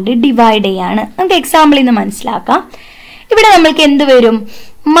കോഎഫിഷ്യന്റ് കൊണ്ട് ഡിവൈഡ് ചെയ്യാണ്. നമുക്ക് എക്സാമ്പിളിൽ നിന്ന് മനസ്സിലാക്കാം. ഇവിടെ നമ്മൾക്ക് എന്ത് വരും?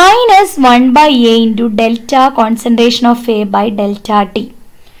 Minus 1/a into delta concentration of A by delta T.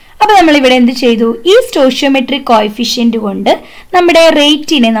 അപ്പോൾ നമ്മൾ ഇവിടെ എന്ത് ചെയ്തു? ഈ സ്റ്റോഷിയോമെട്രിക് കോഎഫിഷ്യന്റ് കൊണ്ട് നമ്മുടെ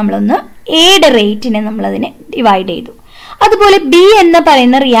റേറ്റിനെ നമ്മളൊന്ന് എയുടെ റേറ്റിനെ നമ്മളതിനെ ഡിവൈഡ് ചെയ്തു. അതുപോലെ ബി എന്ന്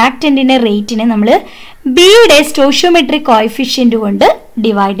പറയുന്ന റിയാക്റ്റന്റിന്റെ റേറ്റിനെ നമ്മൾ ബിയുടെ സ്റ്റോഷിയോമെട്രിക് കോഎഫിഷ്യന്റ് കൊണ്ട്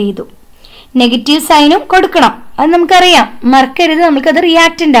ഡിവൈഡ് ചെയ്തു. നെഗറ്റീവ് സൈനും കൊടുക്കണം, അത് നമുക്കറിയാം, മറക്കരുത്, നമുക്കത്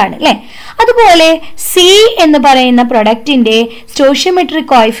റിയാക്റ്റന്റ് ആണ് അല്ലേ. അതുപോലെ സി എന്ന് പറയുന്ന പ്രൊഡക്റ്റിന്റെ സ്റ്റോഷിയോമെട്രിക്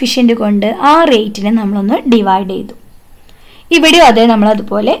കോഎഫിഷ്യന്റ് കൊണ്ട് ആ റേറ്റിനെ നമ്മളൊന്ന് ഡിവൈഡ് ചെയ്തു. ഇവിടെയും അതേ നമ്മൾ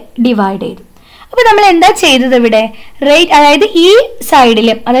അതുപോലെ ഡിവൈഡ് ചെയ്തു. അപ്പോൾ നമ്മൾ എന്താ ചെയ്തത് ഇവിടെ? റേറ്റ്, അതായത് ഈ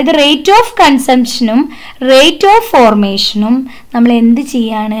സൈഡിലും അതായത് റേറ്റ് ഓഫ് കൺസംഷനും റേറ്റ് ഓഫ് ഫോർമേഷനും നമ്മൾ എന്ത്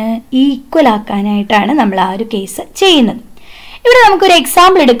ചെയ്യാണ്? ഈക്വൽ ആക്കാനായിട്ടാണ് നമ്മൾ ആ ഒരു കേസ് ചെയ്യുന്നത്. ഇവിടെ നമുക്കൊരു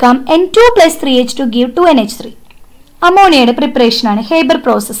എക്സാമ്പിൾ എടുക്കാം. N2 + 3H2 give 2NH3. അമോണിയയുടെ preparation ആണ്, ഹേബർ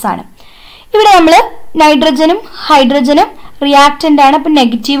പ്രോസസ് ആണ്. ഇവിടെ നമ്മൾ നൈട്രജനും ഹൈഡ്രജനും റിയാക്റ്റന്റ് ആണ്, അപ്പം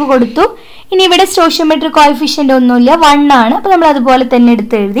നെഗറ്റീവ് കൊടുത്തു. ഇനി ഇവിടെ സ്റ്റോഷിയോമെട്രിക് കോഎഫിഷ്യന്റ് ഒന്നുമില്ല, 1 ആണ്. അപ്പം നമ്മൾ അതുപോലെ തന്നെ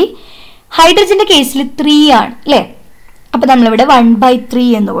എടുത്ത് എഴുതി. ഹൈഡ്രജന്റെ കേസിൽ 3 ആണ് അല്ലേ, അപ്പം നമ്മളിവിടെ 1/3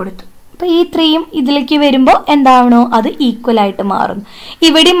 എന്ന് കൊടുത്തു. അപ്പോൾ ഈ 3യും ഇതിലേക്ക് വരുമ്പോൾ എന്താവണോ? അത് ഈക്വൽ ആയിട്ട് മാറുന്നു.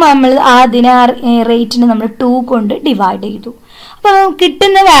 ഇവിടെയും നമ്മൾ അതിനെ റേറ്റിന് നമ്മൾ 2 കൊണ്ട് ഡിവൈഡ് ചെയ്തു. അപ്പോൾ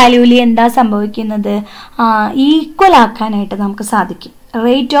കിട്ടുന്ന വാല്യൂവിൽ എന്താ സംഭവിക്കുന്നത്? ഈക്വൽ ആക്കാനായിട്ട് നമുക്ക് സാധിക്കും.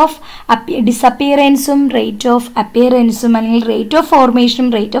 റേറ്റ് ഓഫ് ഡിസപ്പിയറൻസും റേറ്റ് ഓഫ് അപ്പിയറൻസും അല്ലെങ്കിൽ rate of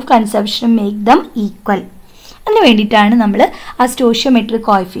ഫോർമേഷനും rate of കൺസംഷനും make them equal. അതിന് വേണ്ടിയിട്ടാണ് നമ്മൾ ആ സ്റ്റോഷിയോമെട്രിക്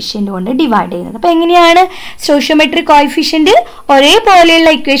കോഎഫിഷ്യന്റ് കൊണ്ട് ഡിവൈഡ് ചെയ്യുന്നത്. അപ്പോൾ എങ്ങനെയാണ് സ്റ്റോഷിയോമെട്രിക് കോഎഫിഷ്യന്റ്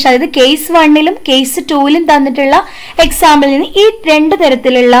ഒരേപോലെയുള്ള ഇക്വേഷൻ, അതായത് കേസ് 1ലും കേസ് 2ലും തന്നിട്ടുള്ള എക്സാമ്പിളിൽ നിന്ന് ഈ 2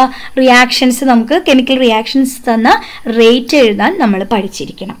 തരത്തിലുള്ള റിയാക്ഷൻസ്, നമുക്ക് കെമിക്കൽ റിയാക്ഷൻസ് തന്ന റേറ്റ് എഴുതാൻ നമ്മൾ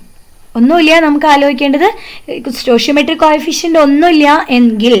പഠിച്ചിരിക്കണം. ഒന്നുമില്ല, നമുക്ക് ആലോചിക്കേണ്ടത് സ്റ്റോഷിയോമെട്രിക് കോഎഫിഷ്യന്റ് ഒന്നുമില്ല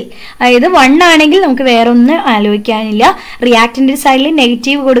എങ്കിൽ, അതായത് 1 ആണെങ്കിൽ നമുക്ക് വേറെ ഒന്നും ആലോചിക്കാനില്ല. റിയാക്ടന്റിന്റെ സൈഡിൽ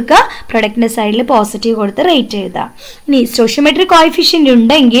നെഗറ്റീവ് കൊടുക്കുക, പ്രൊഡക്റ്റിന്റെ സൈഡിൽ പോസിറ്റീവ് കൊടുത്ത് റേറ്റ് എഴുതുക. ഇനി സ്റ്റോഷിയോമെട്രിക് കോഎഫിഷ്യന്റ്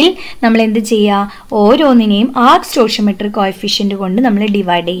ഉണ്ടെങ്കിൽ നമ്മൾ എന്ത് ചെയ്യുക? ഓരോന്നിനെയും ആ സ്റ്റോഷിയോമെട്രിക് കോഎഫിഷ്യന്റ് കൊണ്ട് നമ്മൾ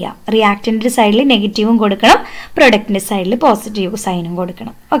ഡിവൈഡ് ചെയ്യുക. റിയാക്ടന്റിന്റെ സൈഡിൽ നെഗറ്റീവും കൊടുക്കണം, പ്രൊഡക്റ്റിന്റെ സൈഡിൽ പോസിറ്റീവ് സൈനും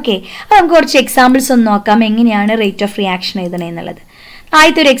കൊടുക്കണം. ഓക്കെ, അപ്പോൾ നമുക്ക് കുറച്ച് എക്സാമ്പിൾസ് ഒന്ന് നോക്കാം എങ്ങനെയാണ് റേറ്റ് ഓഫ് റിയാക്ഷൻ എഴുതണേ എന്നുള്ളത്.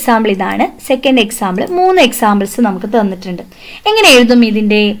 ആദ്യത്തെ ഒരു എക്സാമ്പിൾ ഇതാണ്. സെക്കൻഡ് എക്സാമ്പിൾ, 3 എക്സാമ്പിൾസ് നമുക്ക് തന്നിട്ടുണ്ട്. എങ്ങനെ എഴുതും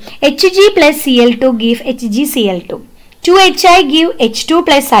ഇതിന്റെ? Hg + Cl2 give HgCl2, 2Hi give H2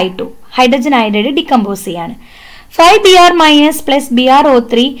 + I2. Hydrogen iodide decompose ചെയ്യാണ്. 5Br- +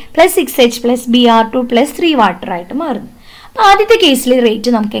 BrO3 + 6H + Br2 + 3 water ആയിട്ട് മാറുന്നു. അപ്പോൾ ആദ്യത്തെ കേസിൽ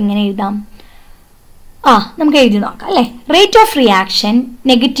റേറ്റ് നമുക്ക് എങ്ങനെ എഴുതാം? നമുക്ക് എഴുതി നോക്കാം അല്ലേ. റേറ്റ് ഓഫ് റിയാക്ഷൻ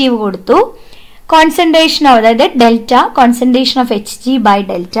നെഗറ്റീവ് കൊടുത്തു. കോൺസെൻട്രേഷൻ, അതായത് delta concentration of Hg by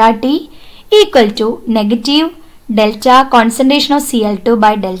delta T equal to negative delta concentration of Cl2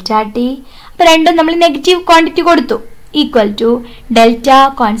 by delta T. അപ്പോൾ രണ്ടും നമ്മൾ നെഗറ്റീവ് ക്വാണ്ടിറ്റി കൊടുത്തു. equal to delta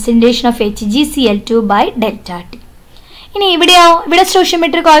concentration of HgCl2 by delta T. ഇനി ഇവിടെയോ, ഇവിടെ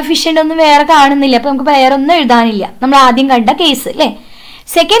stoichiometric coefficient ഒന്നും വേറെ കാണുന്നില്ല, അപ്പൊ നമുക്ക് വേറെ ഒന്നും എഴുതാനില്ല. നമ്മൾ ആദ്യം കണ്ട കേസ് അല്ലേ.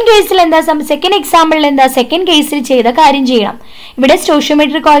 സെക്കൻഡ് കേസിൽ എന്താ, സെക്കൻഡ് എക്സാമ്പിളിൽ എന്താ, സെക്കൻഡ് കേസിൽ ചെയ്ത കാര്യം ചെയ്യണം. ഇവിടെ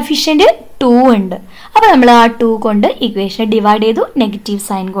സ്റ്റോഷിയോമെട്രിക് കോഎഫിഷ്യന്റ് 2 ഉണ്ട്. അപ്പൊ നമ്മൾ ആ 2 കൊണ്ട് ഇക്വേഷൻ ഡിവൈഡ് ചെയ്തു, നെഗറ്റീവ്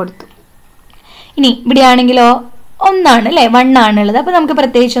സൈൻ കൊടുത്തു. ഇനി ഇവിടെ ആണെങ്കിലോ 1 ആണ് അല്ലേ, 1 ആണുള്ളത്. അപ്പൊ നമുക്ക്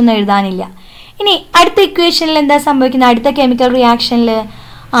പ്രത്യേകിച്ചൊന്നും എഴുതാനില്ല. ഇനി അടുത്ത ഇക്വേഷനിൽ എന്താ സംഭവിക്കുന്നത്, അടുത്ത കെമിക്കൽ റിയാക്ഷനിൽ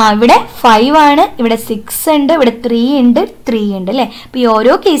ഇവിടെ 5 ആണ്, ഇവിടെ 6 ഉണ്ട്, ഇവിടെ 3 ഉണ്ട്, 3 ഉണ്ട് അല്ലേ. അപ്പോൾ ഈ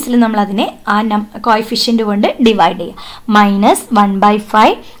ഓരോ കേസിലും നമ്മൾ അതിനെ ആ കോഎഫിഷ്യന്റ് കൊണ്ട് ഡിവൈഡ് ചെയ്യുക.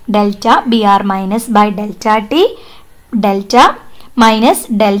 -1/5 delta BR minus by delta T, delta minus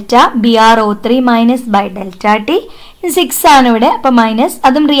delta BrO3 minus by delta T. 6 ആണ് ഇവിടെ, അപ്പോൾ മൈനസ്,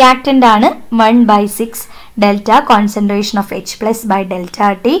 അതും റിയാക്റ്റൻ്റ് ആണ്, 1/6 delta concentration of H plus by delta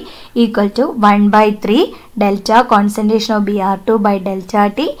T equal to 1/3 delta concentration of Br2 by delta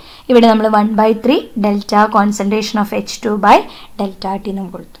T. ഇവിടെ നമ്മൾ 1/3 delta concentration of H2 by delta T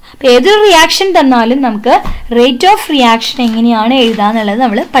നമുക്ക് കൊടുത്തു. അപ്പോൾ ഏതൊരു റിയാക്ഷൻ തന്നാലും നമുക്ക് റേറ്റ് ഓഫ് റിയാക്ഷൻ എങ്ങനെയാണ് എഴുതാന്നുള്ളത്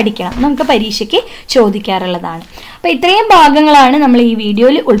നമ്മൾ പഠിക്കണം, നമുക്ക് പരീക്ഷയ്ക്ക് ചോദിക്കാറുള്ളതാണ്. അപ്പോൾ ഇത്രയും ഭാഗങ്ങളാണ് നമ്മൾ ഈ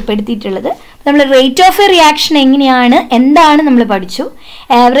വീഡിയോയിൽ ഉൾപ്പെടുത്തിയിട്ടുള്ളത്. നമ്മൾ റേറ്റ് ഓഫ് എ റിയാക്ഷൻ എങ്ങനെയാണ്, എന്താണ് നമ്മൾ പഠിച്ചു,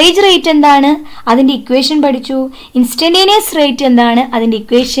 ആവറേജ് റേറ്റ് എന്താണ്, അതിൻ്റെ ഇക്വേഷൻ പഠിച്ചു, ഇൻസ്റ്റന്റേനിയസ് റേറ്റ് എന്താണ്, അതിൻ്റെ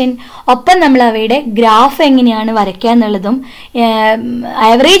ഇക്വേഷൻ, ഒപ്പം നമ്മൾ അവയുടെ ഗ്രാഫ് എങ്ങനെയാണ് വരയ്ക്കുക എന്നുള്ളതും,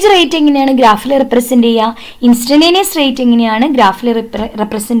 ആവറേജ് റേറ്റ് എങ്ങനെയാണ് ഗ്രാഫിൽ റെപ്രസെൻ്റ് ചെയ്യുക, ഇൻസ്റ്റന്റേനിയസ് റേറ്റ് എങ്ങനെയാണ് ഗ്രാഫിൽ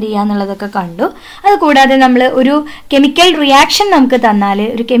റെപ്രസെൻ്റ് ചെയ്യുക എന്നുള്ളതൊക്കെ കണ്ടു. അതുകൂടാതെ നമ്മൾ ഒരു കെമിക്കൽ റിയാക്ഷൻ നമുക്ക് തന്നാൽ,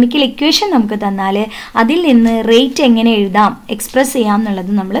 ഒരു കെമിക്കൽ ഇക്വേഷൻ നമുക്ക് തന്നാൽ അതിൽ നിന്ന് റേറ്റ് എങ്ങനെ എഴുതാം, എക്സ്പ്രസ് ചെയ്യാം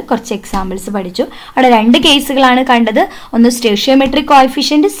എന്നുള്ളത് നമ്മൾ കുറച്ച് എക്സാമ്പിൾസ് പഠിച്ചു. അവിടെ 2 കേസുകളാണ് കണ്ടത്. ഒന്ന് സ്റ്റോഷിയോമെട്രിക്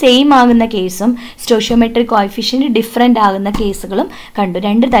കോഎഫിഷ്യന്റ് സെയിം ആകുന്ന കേസും സ്റ്റോഷിയോമെട്രിക് കോഎഫിഷ്യന്റ് ഡിഫറെൻ്റ് ആകുന്ന കേസുകളും കണ്ടു,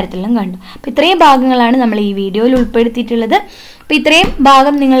 2 തരത്തിലും കണ്ടു. അപ്പോൾ ഇത്രയും ഭാഗങ്ങളാണ് നമ്മൾ ഈ വീഡിയോയിൽ ഉൾപ്പെടുത്തിയിട്ടുള്ളത്. അപ്പോൾ ഇത്രയും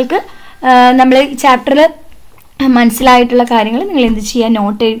ഭാഗം നിങ്ങൾക്ക് നമ്മൾ ചാപ്റ്ററിൽ മനസ്സിലായിട്ടുള്ള കാര്യങ്ങൾ നിങ്ങൾ എന്ത് ചെയ്യുക,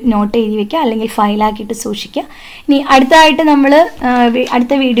 നോട്ട് എഴുതി വയ്ക്കുക, അല്ലെങ്കിൽ ഫയലാക്കിയിട്ട് സൂക്ഷിക്കുക. ഇനി അടുത്തതായിട്ട് നമ്മൾ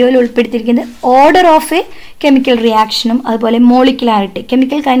അടുത്ത വീഡിയോയിൽ ഉൾപ്പെടുത്തിയിരിക്കുന്നത് ഓർഡർ ഓഫ് എ കെമിക്കൽ റിയാക്ഷനും അതുപോലെ മോളിക്കുലാരിറ്റി.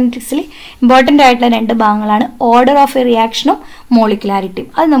 കെമിക്കൽ കൈനറ്റിക്സിൽ ഇമ്പോർട്ടൻ്റ് ആയിട്ടുള്ള 2 ഭാഗങ്ങളാണ് ഓർഡർ ഓഫ് എ റിയാക്ഷനും മോളിക്കുലാരിറ്റിയും.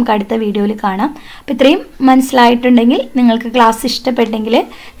 അത് നമുക്ക് അടുത്ത വീഡിയോയിൽ കാണാം. അപ്പോൾ ഇത്രയും മനസ്സിലായിട്ടുണ്ടെങ്കിൽ, നിങ്ങൾക്ക് ക്ലാസ് ഇഷ്ടപ്പെട്ടെങ്കിൽ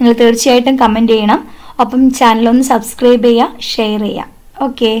നിങ്ങൾ തീർച്ചയായിട്ടും കമൻറ്റ് ചെയ്യണം. ഒപ്പം ചാനലൊന്ന് സബ്സ്ക്രൈബ് ചെയ്യുക, ഷെയർ ചെയ്യുക.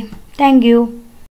 Okay, thank you.